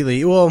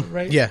 Lately. Well,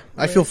 right? Yeah.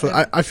 I feel for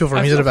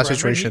him. He's in a bad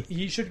situation. Right?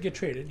 He should get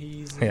traded.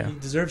 He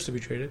deserves to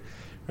be traded.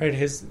 Right?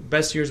 His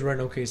best years were in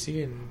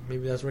OKC, and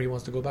maybe that's where he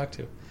wants to go back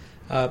to.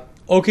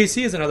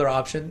 OKC is another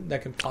option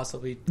that can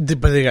possibly...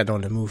 But they got no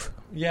one to move.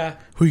 Yeah.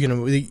 Who are you going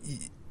to move?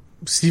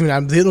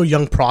 Steven, they have no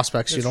young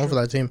prospects, for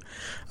that team.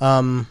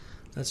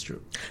 That's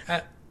true.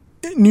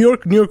 New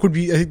York would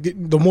be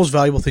the most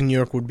valuable thing New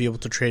York would be able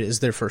to trade is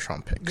their first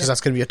round pick because that's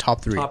going to be a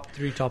top 3. Top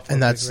 4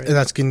 and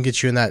that's going to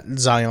get you in that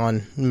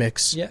Zion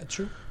mix. Yeah,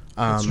 true.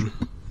 Other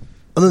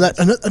than that,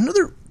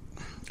 another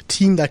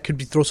team that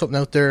could throw something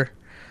out there,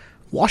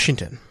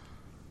 Washington.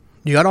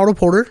 You got Otto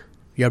Porter,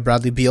 you got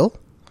Bradley Beal.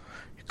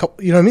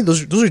 You know what I mean?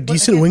 Those are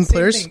decent wing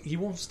players. He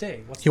won't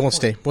stay. He won't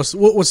stay. What's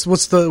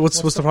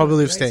the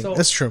probability of staying? So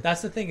that's true.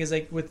 That's the thing is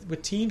like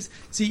with teams.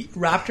 See,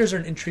 Raptors are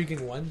an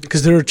intriguing one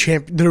because they're a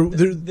they're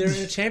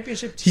in a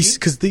championship team.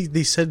 Because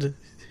they said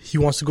he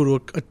wants to go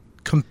to a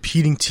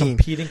competing team,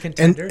 competing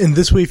contender. And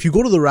this way, if you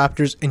go to the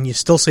Raptors and you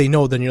still say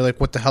no, then you're like,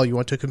 what the hell? You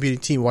went to a competing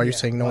team? Why are you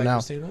saying no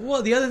now?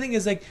 Well, the other thing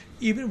is like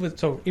even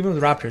with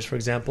Raptors, for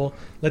example,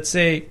 let's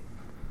say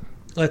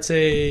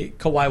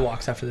Kawhi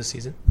walks after the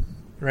season,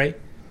 right?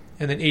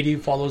 And then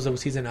AD follows the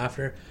season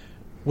after,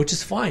 which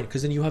is fine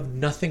because then you have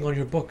nothing on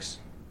your books.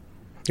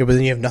 Yeah, but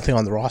then you have nothing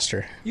on the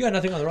roster. You got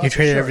nothing on the roster. You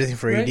traded everything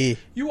for right? AD.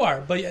 You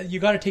are, but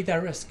you got to take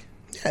that risk.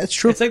 Yeah, it's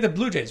true. It's like the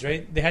Blue Jays,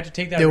 right? They had to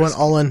take that risk. They went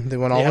all in. They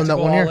went all in that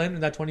 1 year. In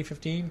that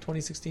 2015,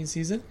 2016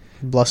 season.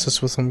 Bless us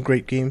with some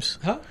great games.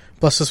 Huh?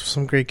 Bless us with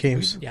some great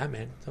games. Yeah,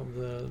 man. Some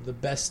of the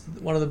best,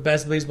 one of the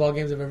best baseball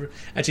games I've ever...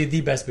 Actually,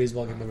 the best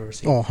baseball game I've ever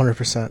seen. Oh,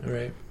 100%.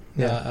 Right?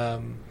 Yeah.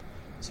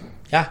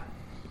 Yeah.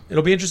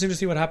 It'll be interesting to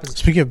see what happens.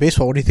 Speaking of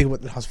baseball, what do you think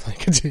about the hospital?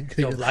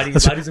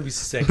 Vladdy's going to be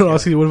sick. No,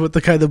 honestly, what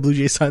the guy the Blue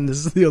Jays signed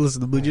this? Listen,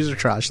 the Blue Jays are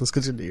trash. Let's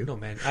continue. No,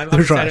 man. I'm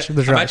trash.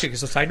 They're trash. Actually,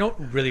 so side note,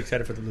 really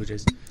excited for the Blue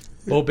Jays.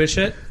 Bo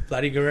Bichette,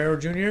 Vladdy Guerrero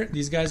Jr.,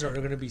 these guys are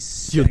going to be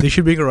sick. Yo, they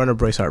should make a run of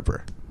Bryce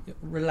Harper.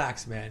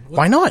 Relax, man.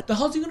 Why not? The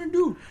hell's he going to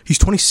do? He's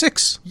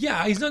 26.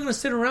 Yeah, he's not going to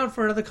sit around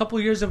for another couple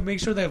of years to make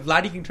sure that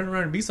Vladdy can turn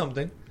around and be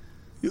something.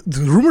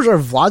 The rumors are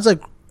Vlad's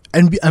like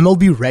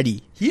MLB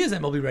ready. He is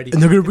MLB ready.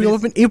 And they're going to bring him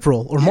up in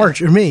April or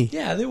March or May.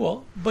 Yeah, they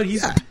will. But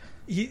he's...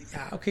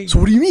 Yeah. Okay. So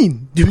what do you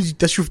mean?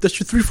 That's your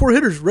 3-4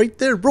 hitters right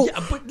there, bro.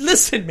 Yeah, but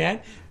listen,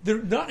 man.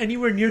 They're not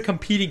anywhere near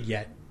competing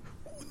yet.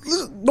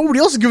 Nobody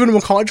else is giving him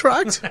a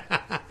contract.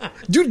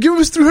 Dude, give him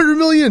his $300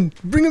 million.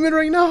 Bring him in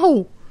right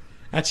now.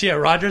 Actually, yeah,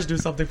 Rogers do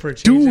something for a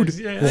change.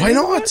 Dude, why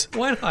not?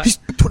 Why not? He's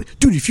 20,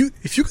 dude, if you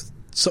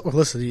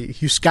listen,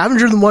 you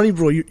scavenger the money,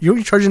 bro. You're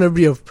only charging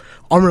everybody an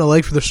arm and a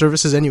leg for their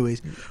services,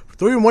 anyways.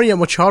 Throw your money at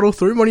Machado.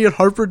 Throw your money at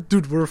Harper,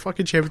 dude. We're a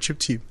fucking championship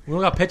team. We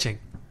don't got pitching.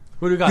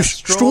 Who do we got?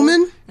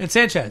 Stroman and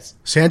Sanchez.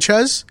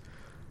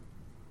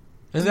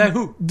 Is that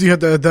who? You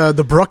had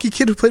the Barucki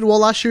kid who played well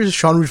last year.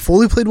 Sean Reed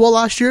Foley played well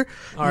last year.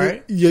 All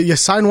right. You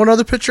signed one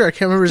other pitcher. I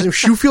can't remember his name.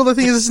 Shoefield, I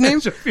think is his name.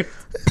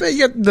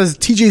 You got the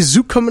TJ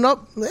Zook coming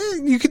up.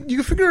 You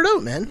can figure it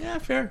out, man. Yeah,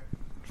 fair.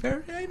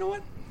 Yeah, you know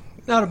what?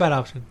 Not a bad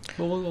option.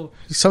 We'll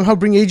somehow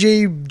bring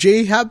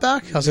AJ hat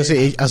back. I was gonna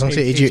say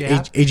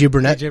AJ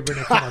Burnett. AJ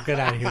Burnett, come on, get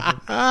out of here.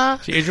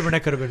 Actually, AJ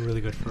Burnett could have been really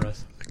good for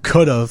us.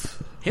 Could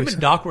have. Him and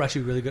Doc were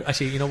actually really good.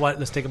 Actually, you know what?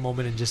 Let's take a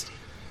moment and just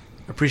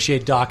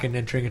appreciate Doc and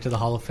entering into the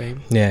Hall of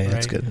Fame. Yeah,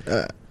 that's good.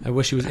 I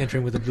wish he was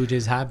entering with the Blue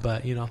Jays hat,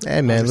 but you know,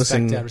 hey man,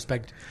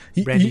 respect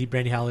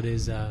Brandy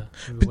Halliday's.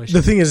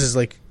 The thing is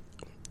like,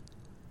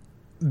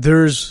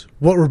 there's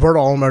what Roberto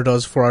Alomar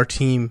does for our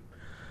team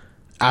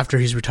after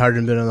he's retired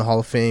and been in the Hall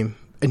of Fame,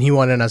 and he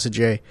went in as a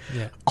J.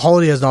 Yeah.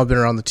 Holiday has not been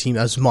around the team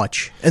as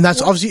much, and that's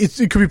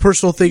obviously it could be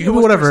personal thing,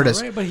 whatever it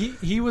is. Right? But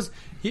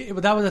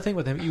but that was the thing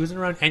with him. He wasn't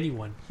around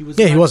anyone. He was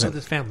he wasn't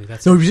with his family.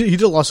 That's no, he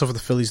did a lot of stuff with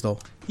the Phillies though.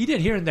 He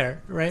did here and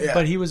there, right? Yeah.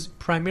 But he was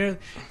primarily,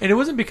 and it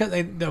wasn't because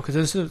because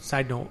this is a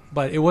side note,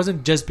 but it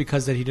wasn't just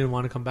because that he didn't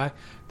want to come back.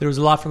 There was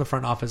a lot from the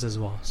front office as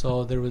well.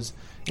 So there was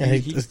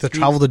the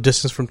travel the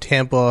distance from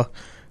Tampa.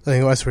 I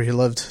think that's where he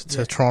lived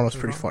to Toronto's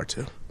pretty far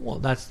too. Well,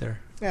 that's there.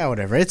 Yeah,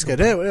 whatever. It's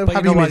good. I'm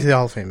happy he made it to the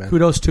Hall of Fame, man.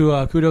 Kudos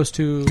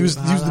to. He was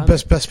the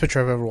best pitcher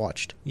I've ever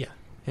watched. Yeah,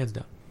 hands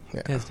down.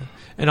 Yeah. Hands down.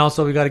 And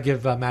also, we got to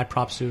give mad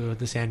props to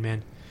the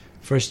Sandman.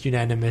 First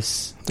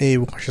unanimous. Hey,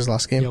 we watched his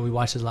last game. Yeah, we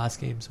watched his last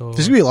game. So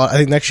There's gonna be a lot. I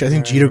think next year. I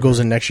think Jeter goes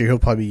in next year. He'll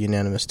probably be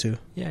unanimous too.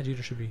 Yeah,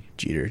 Jeter should be.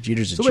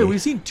 Jeter's a So G. wait,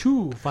 we've seen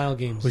 2 final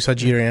games. We saw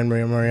Jeter and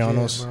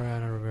Mariano's.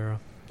 Mariano Rivera.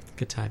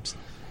 Good times.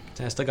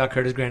 I still got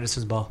Curtis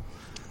Granderson's ball.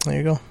 There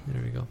you go.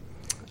 There we go.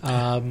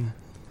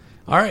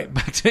 All right,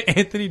 back to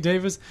Anthony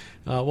Davis.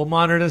 We'll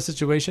monitor the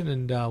situation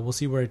and we'll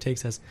see where it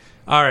takes us.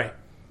 All right,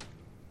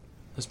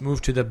 let's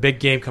move to the big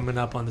game coming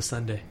up on the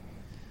Sunday.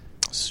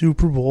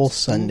 Super Bowl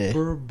Sunday.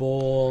 Super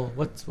Bowl.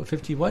 What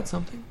 50? What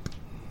something?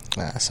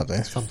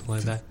 Something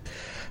like that.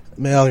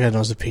 Man, all I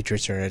knows the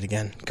Patriots are in it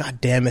again.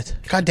 God damn it.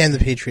 God damn the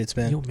Patriots,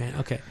 man. Yo, man.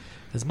 Okay.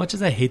 As much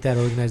as I hate that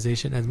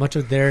organization, as much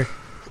of their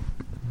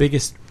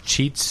biggest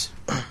cheats,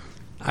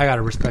 I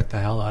gotta respect the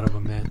hell out of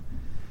them, man.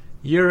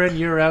 Year in,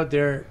 year out,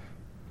 they're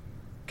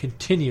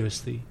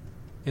continuously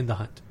in the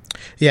hunt.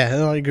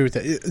 Yeah, I agree with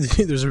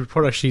that. There's a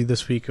report actually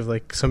this week of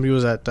like somebody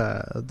was at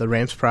the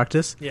Rams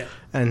practice. Yeah.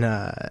 And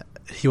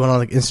he went on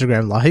like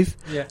Instagram Live.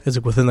 Yeah. It's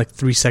like within like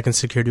 3 seconds,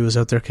 security was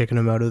out there kicking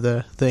him out of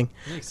the thing.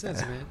 Makes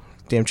sense, man.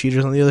 Damn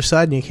cheaters on the other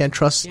side, and you can't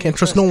trust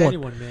no one.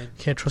 Anyone, man.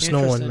 Can't trust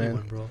no one,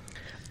 man. Bro.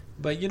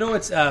 But you know,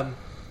 it's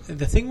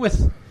the thing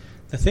with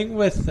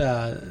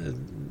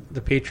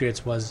the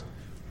Patriots was,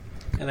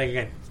 and like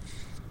again,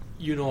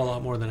 you know a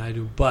lot more than I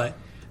do, but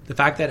the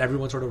fact that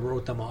everyone sort of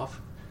wrote them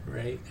off,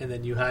 right? And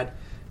then you had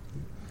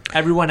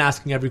everyone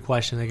asking every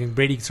question. Like, and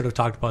Brady sort of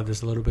talked about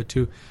this a little bit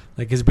too.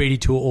 Like, is Brady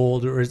too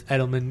old, or is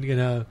Edelman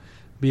gonna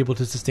be able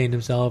to sustain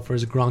himself, or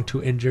is Gronk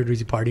too injured, or is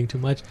he partying too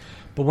much?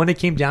 But when it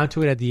came down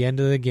to it at the end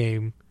of the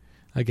game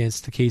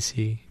against the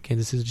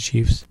Kansas City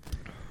Chiefs,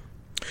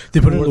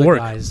 they put in the work.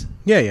 Guys.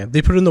 Yeah,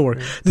 they put in the work.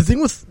 Right. The thing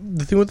with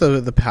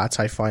the Pats,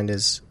 I find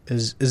is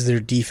their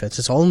defense.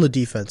 It's all in the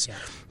defense. Yeah.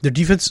 Their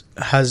defense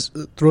has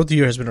throughout the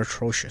year has been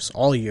atrocious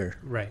all year.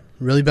 Right.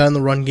 Really bad in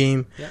the run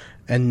game. Yeah.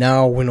 And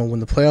now when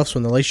the playoffs,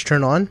 when the lights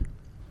turn on,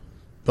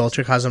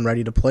 Belichick has them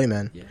ready to play,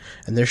 man. Yeah.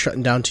 And they're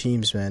shutting down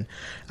teams, man.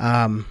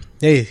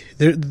 Hey,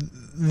 this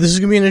is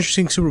gonna be an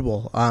interesting Super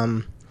Bowl.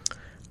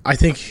 I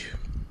think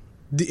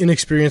the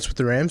inexperience with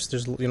the Rams.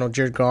 There's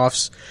Jared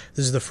Goff's.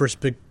 This is the first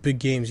big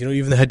games.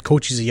 Even the head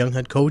coach. He's a young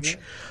head coach.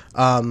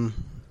 Yeah.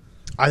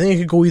 I think it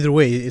could go either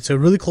way. It's a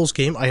really close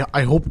game.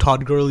 I hope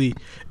Todd Gurley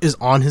is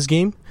on his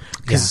game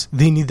because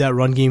they need that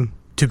run game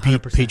to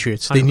beat the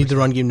Patriots. 100%. They need the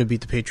run game to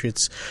beat the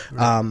Patriots.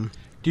 Right.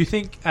 Do you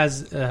think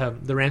as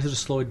the Rams will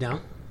just slow it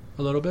down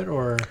a little bit,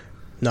 or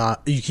nah?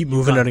 You keep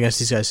moving out against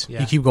these guys.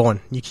 Yeah. You keep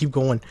going.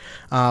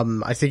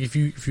 I think if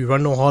you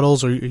run no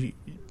huddles, or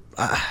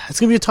it's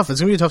gonna be a tough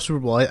Super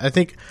Bowl. I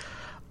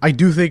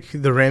do think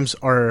the Rams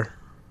are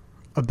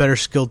a better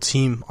skilled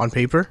team on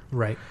paper,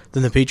 right,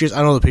 than the Patriots.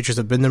 I know the Patriots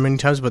have been there many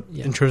times, but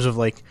in terms of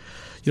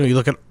you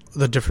look at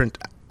the different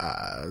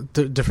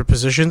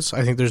positions.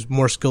 I think there's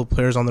more skilled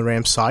players on the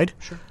Rams side.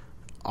 Sure.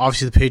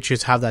 Obviously, the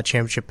Patriots have that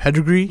championship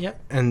pedigree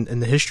and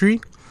the history.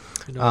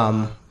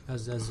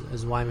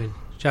 As Wyman,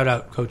 shout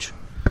out Coach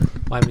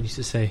Wyman used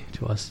to say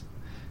to us,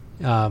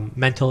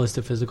 mental is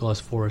to physical as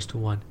 4 is to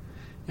 1.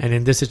 And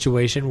in this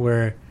situation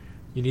where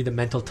you need the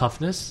mental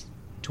toughness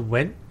to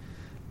win,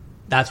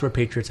 that's where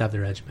Patriots have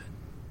their edge, man.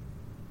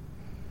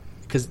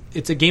 Because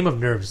it's a game of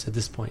nerves at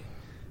this point.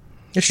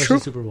 It's true.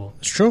 Super Bowl.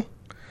 It's true.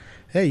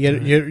 Hey, you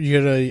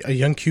get a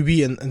young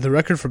QB, and the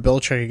record for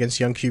Belichick against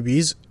young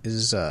QBs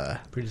is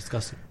pretty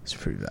disgusting. It's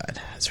pretty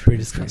bad. It's pretty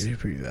disgusting.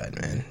 Pretty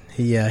bad, man.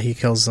 He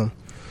kills them.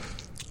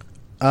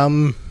 I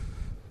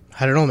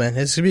don't know, man.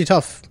 It's gonna be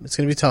tough. Who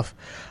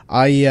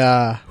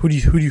do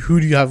you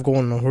have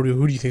going? Who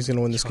do you think is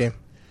gonna win this game?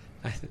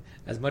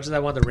 As much as I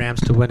want the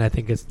Rams to win, I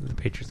think it's the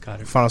Patriots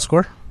got it. Final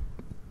score?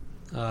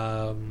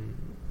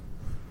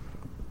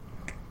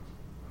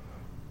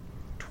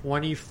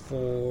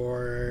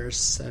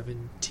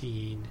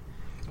 24-17.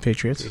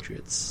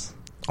 Patriots.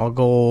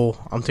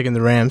 I'm taking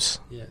the Rams.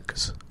 Yeah.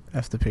 Because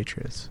F the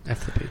Patriots.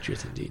 F the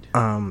Patriots, indeed.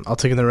 I'll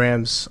take in the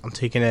Rams. I'm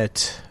taking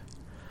it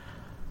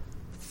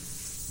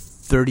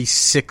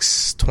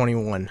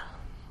 36-21.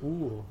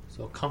 Ooh,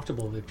 so a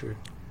comfortable victory.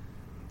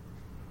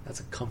 That's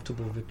a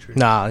comfortable victory.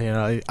 Nah,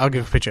 I'll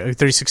give a picture.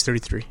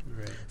 36-33. Right.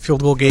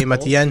 Field goal game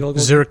at the end.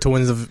 Zurich to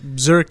win the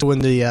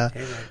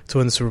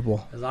Super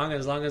Bowl. As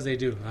long as they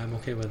do, I'm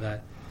okay with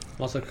that.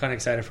 I'm also kind of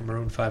excited for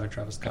Maroon 5 and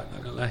Travis Scott.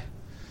 Not gonna lie.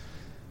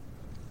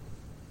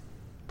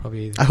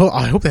 Probably. I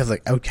hope they have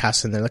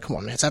Outkast in there. Come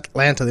on, man! It's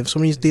Atlanta. They have so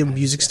many damn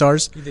music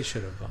stars. They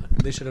should have gone.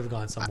 They should have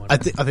gone somewhere. I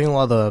think a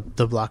lot of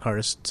the black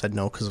artists said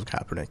no because of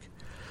Kaepernick.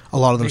 A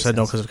lot of them said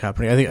no because of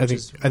Kaepernick. I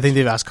think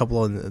they've asked a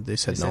couple and they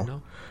said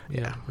no.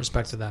 Yeah,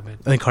 respect to that, man.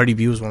 I think Cardi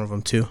B was one of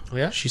them too. Oh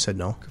yeah, she said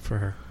no. Good for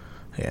her.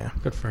 Yeah,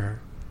 good for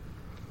her.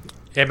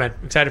 Yeah, man,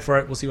 excited for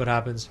it. We'll see what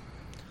happens.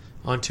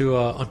 Onto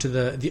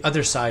the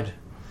other side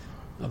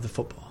of the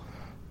football.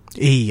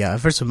 Yeah,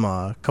 I've heard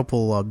some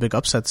couple big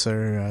upsets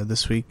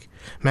this week.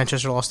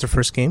 Manchester lost their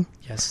first game.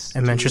 Yes,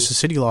 and Manchester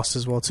City lost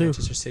as well too.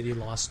 Manchester City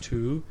lost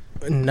to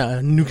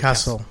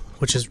Newcastle,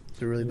 which is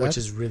really bad. Which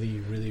is really,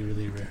 really,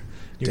 really rare.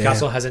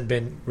 Newcastle hasn't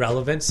been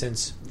relevant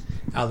since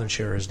Alan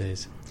Shearer's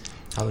days.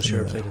 Alan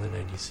Shearer played in the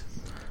 90s.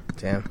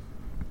 Damn.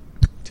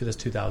 to this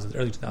 2000s,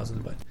 early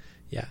 2000s, but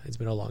yeah, it's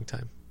been a long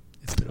time.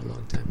 It's been a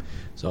long time.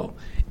 So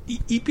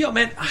EPL,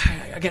 man,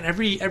 again,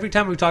 every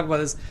time we talk about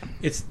this,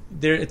 it's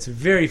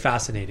very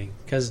fascinating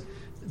because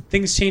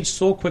things change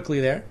so quickly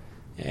there,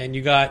 and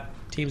you got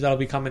teams that'll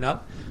be coming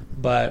up.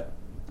 But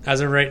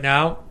as of right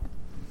now,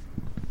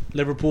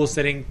 Liverpool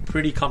sitting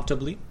pretty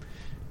comfortably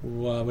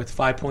with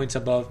 5 points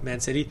above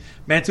Man City.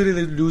 Man City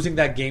losing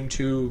that game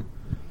to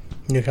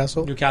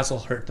Newcastle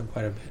hurt them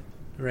quite a bit,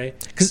 right?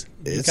 Because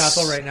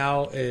Newcastle right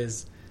now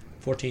is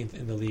 14th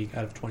in the league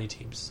out of 20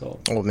 teams. So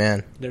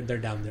man, they're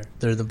down there.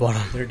 They're the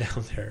bottom. They're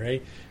down there,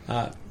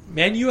 right?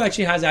 Man U has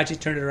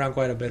turned it around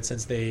quite a bit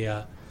since they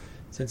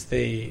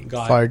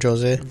got fired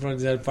Jose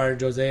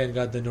and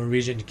got the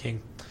Norwegian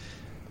king.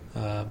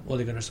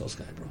 Ole Gunnar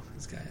Solskjaer, bro.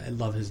 This guy, I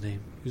love his name.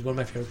 He was one of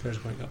my favorite players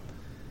growing up.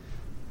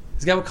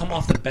 This guy would come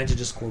off the bench and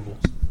just score goals.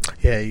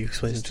 Yeah, you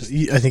explained it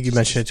to I think you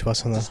mentioned it to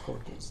us on that.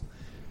 Scored goals,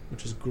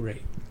 which was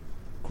great.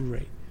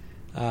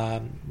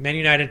 Man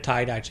United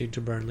tied actually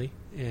to Burnley,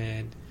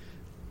 and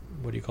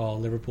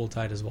Liverpool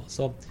tied as well.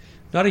 So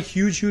not a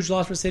huge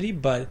loss for City,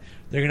 but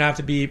they're going to have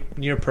to be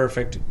near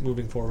perfect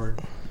moving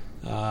forward.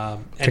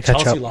 And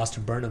Chelsea lost to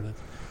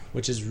Bournemouth,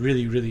 which is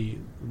really, really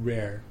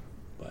rare.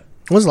 But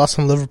when was the last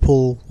time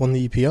Liverpool won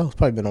the EPL? It's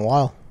probably been a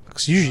while.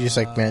 Because usually it's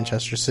like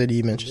Manchester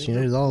City, Manchester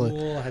United, all that.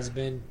 Liverpool has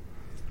been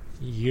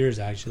years,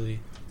 actually.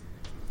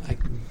 I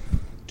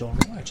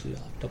don't know, actually.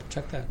 I'll double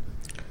check that.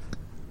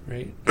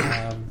 Right?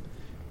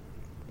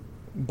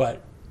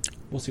 But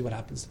we'll see what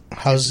happens.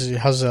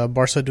 How's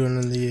Barca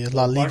doing in the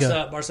La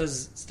Liga?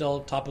 Barca's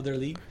still top of their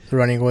league. They're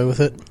running away with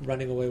it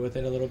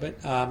A little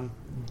bit.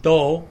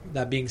 Though,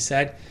 that being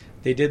said,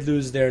 they did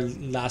lose their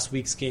last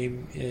week's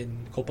game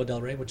in Copa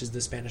del Rey, which is the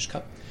Spanish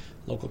Cup,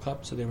 local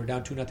cup. So they were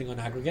down 2-0 on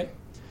aggregate.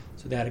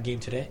 So they had a game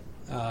today.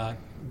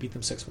 Beat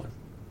them 6-1.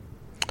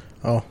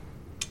 Oh.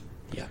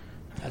 Yeah.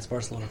 That's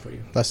Barcelona for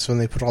you. That's when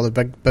they put all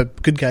the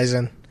good guys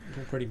in.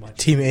 Pretty much.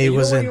 Team A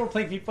was in. When you were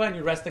playing FIFA and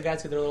you rest the guys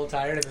because they're a little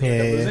tired and then you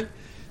end up losing.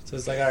 So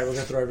it's like, all right, we're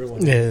going to throw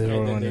everyone. Yeah,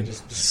 and then they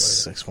just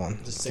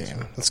 6-1. Just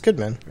 6-1. That's good,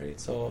 man. Right.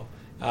 So,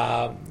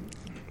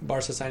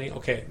 Barca signing.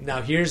 Okay,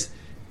 now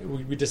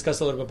we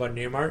discussed a little bit about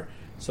Neymar.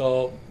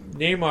 So,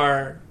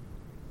 Neymar.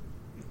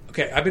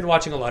 Okay, I've been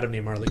watching a lot of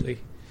Neymar lately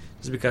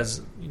just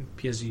because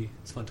PSG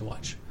is fun to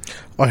watch.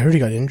 Oh, I heard he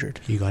got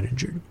injured. I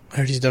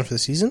heard he's done for the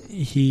season?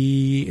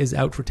 He is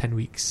out for 10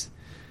 weeks.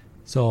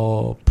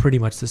 So, pretty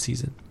much the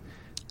season.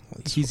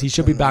 He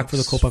should be back for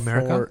the Copa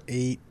America. 4,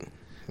 8.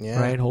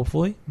 Yeah. Right,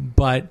 hopefully.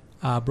 But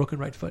broken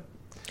right foot.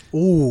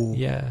 Ooh.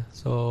 Yeah,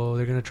 so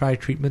they're going to try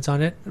treatments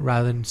on it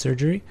rather than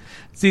surgery.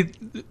 See,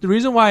 the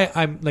reason why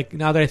I'm like,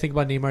 now that I think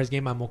about Neymar's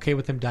game, I'm okay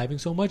with him diving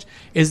so much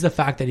is the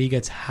fact that he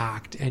gets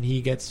hacked and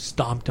he gets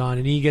stomped on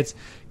and he gets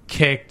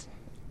kicked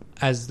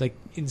as like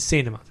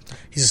insane amount of time.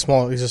 He's a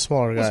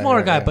smaller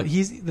guy. But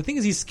the thing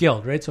is he's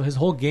skilled, right? So his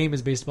whole game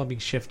is based upon being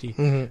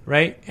shifty,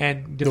 right?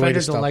 And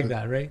defenders don't like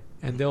that, right?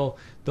 And they'll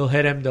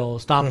hit him, they'll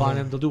stomp on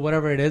him, they'll do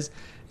whatever it is,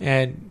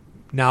 and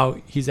now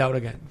he's out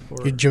again.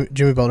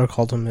 Jimmy Butler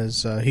called him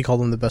he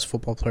called him the best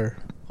football player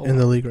in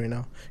the league right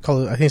now. I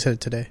think he said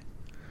it today.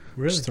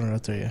 Really? Just throwing it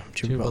out there, yeah.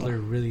 Jimmy Butler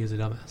really is a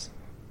dumbass.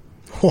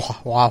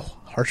 Wow.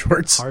 Harsh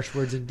words. Harsh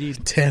words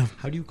indeed. Damn.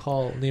 How do you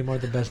call Neymar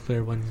the best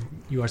player when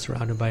you are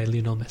surrounded by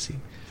Lionel Messi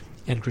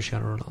and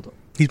Cristiano Ronaldo?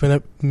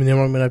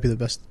 Neymar might not be the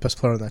best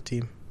player on that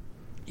team.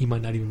 He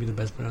might not even be the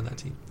best player on that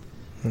team.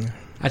 Yeah.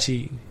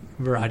 Actually,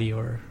 Verratti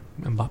or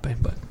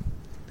Mbappe, but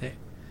hey,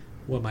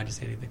 what am I to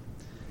say anything?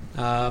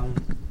 I'm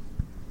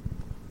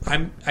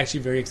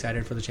actually very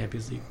excited for the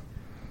Champions League.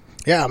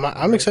 Yeah,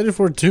 I'm excited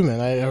for it too, man.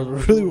 We'll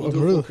do a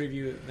full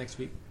preview next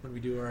week when we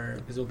do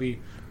because it'll be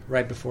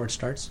right before it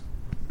starts.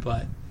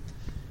 But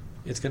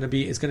it's gonna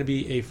be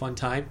a fun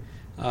time.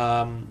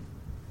 The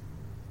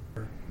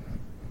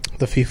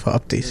FIFA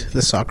update,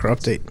 the soccer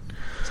update.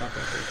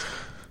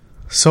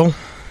 So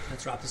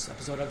let's wrap this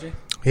episode up, Jay.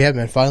 Yeah,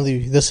 man.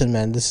 Finally, listen,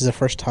 man. This is the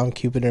first time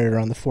keeping it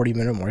around the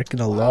 40-minute mark in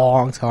a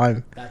long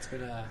time. That's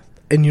been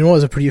And you know what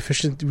was a pretty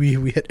efficient?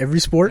 We hit every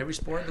sport. Every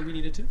sport that we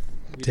needed to.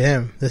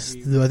 Damn, I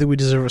think we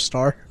deserve a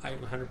star.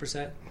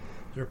 100%.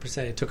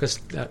 It took us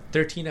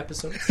 13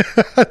 episodes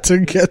to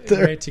get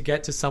there, right, to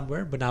get to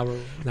somewhere, but now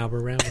we're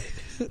around.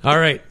 All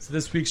right, so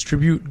this week's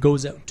tribute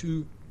goes out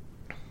to.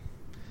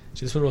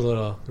 This one was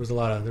there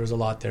was a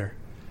lot there,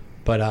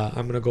 but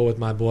I'm gonna go with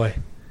my boy,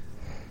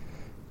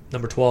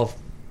 number 12,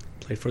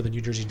 played for the New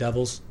Jersey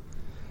Devils,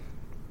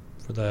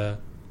 for the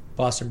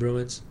Boston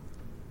Bruins,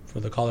 for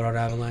the Colorado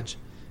Avalanche,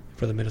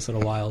 for the Minnesota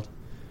Wild,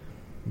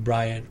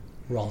 Brian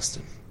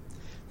Ralston.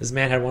 This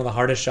man had one of the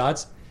hardest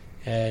shots.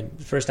 And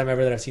the first time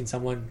ever that I've seen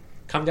someone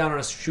come down on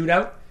a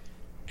shootout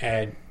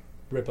and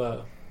rip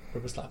a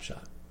slap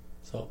shot.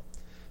 So,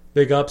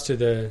 big ups to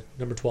the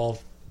number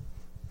 12.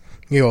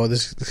 Yo,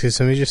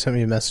 somebody just sent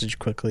me a message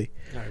quickly.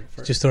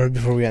 Right, just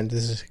before we end.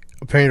 This is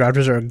apparently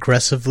Raptors are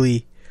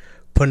aggressively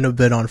putting a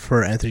bid on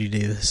for Anthony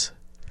Davis.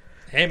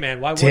 Hey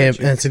man, why wouldn't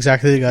you? And it's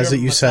exactly the guys that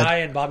you Masai said.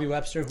 And Bobby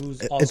Webster,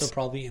 who's also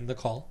probably in the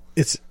call.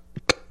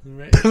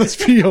 Right? Let's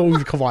be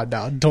come on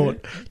now.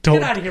 Don't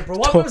Get out of here, bro.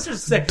 Why was there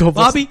sick?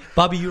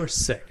 Bobby, you are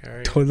sick. All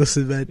right. Don't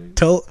listen, man.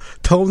 Tell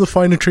him to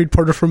find a trade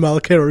partner for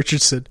Malachi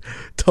Richardson.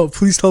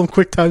 Please tell him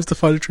quick times to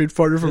find a trade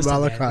partner for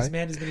Malachi. Man, this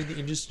man has been in the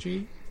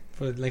industry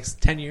for like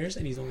 10 years,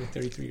 and he's only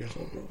 33 years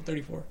old, bro.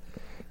 34.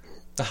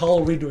 The hell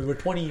are we doing? We're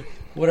 20,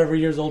 whatever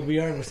years old we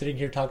are, and we're sitting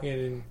here talking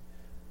and...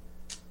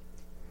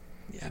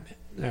 Yeah, man.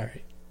 All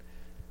right.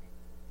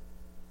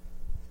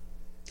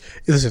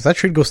 Listen, if that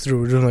trade goes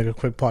through, we're doing like a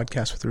quick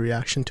podcast with a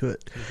reaction to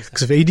it.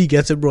 Because if AD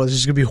gets it, bro, there's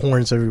just going to be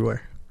horns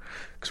everywhere.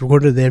 Because we're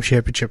going to the damn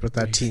championship with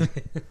that team.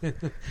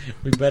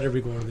 We better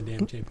be going to the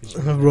damn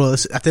championship. Bro,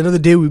 at the end of the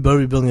day, we better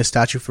be building a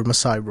statue for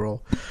Masai,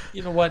 bro.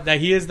 You know what?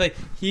 He is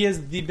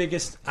the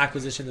biggest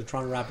acquisition the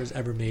Toronto Raptors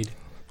ever made.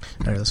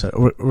 All right, listen,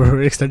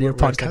 we're extending your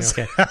podcast.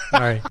 Okay.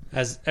 All right.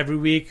 As every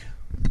week,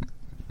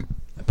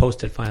 I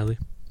posted finally.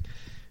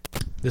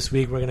 This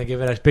week, we're going to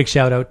give it a big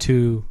shout out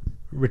to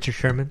Richard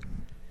Sherman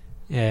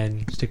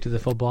and stick to the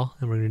football.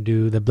 And we're going to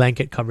do the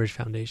Blanket Coverage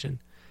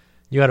Foundation.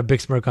 You got a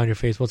big smirk on your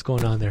face. What's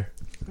going on there?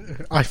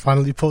 I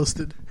finally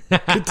posted.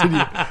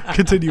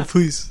 Continue,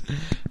 please.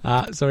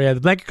 The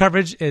Blanket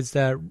Coverage is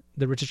the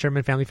Richard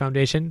Sherman Family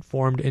Foundation,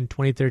 formed in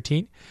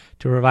 2013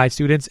 to provide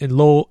students in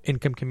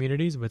low-income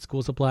communities with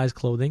school supplies,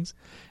 clothing,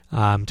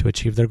 to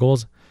achieve their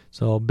goals.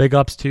 So big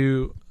ups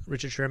to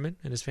Richard Sherman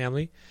and his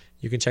family.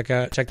 You can check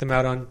them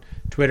out on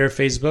Twitter,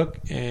 Facebook,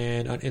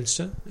 and on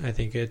Insta. I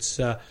think it's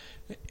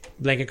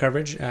Blanket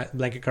Coverage at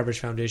Blanket Coverage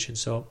Foundation.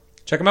 So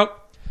check them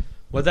out.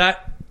 With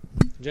that,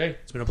 Jay,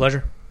 it's been a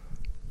pleasure.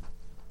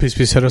 Please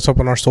hit us up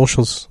on our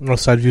socials,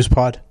 Northside Views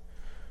Pod.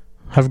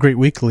 Have a great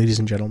week, ladies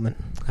and gentlemen.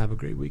 Have a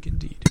great week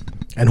indeed.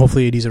 And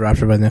hopefully AD's a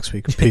Raptor by next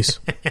week. Peace.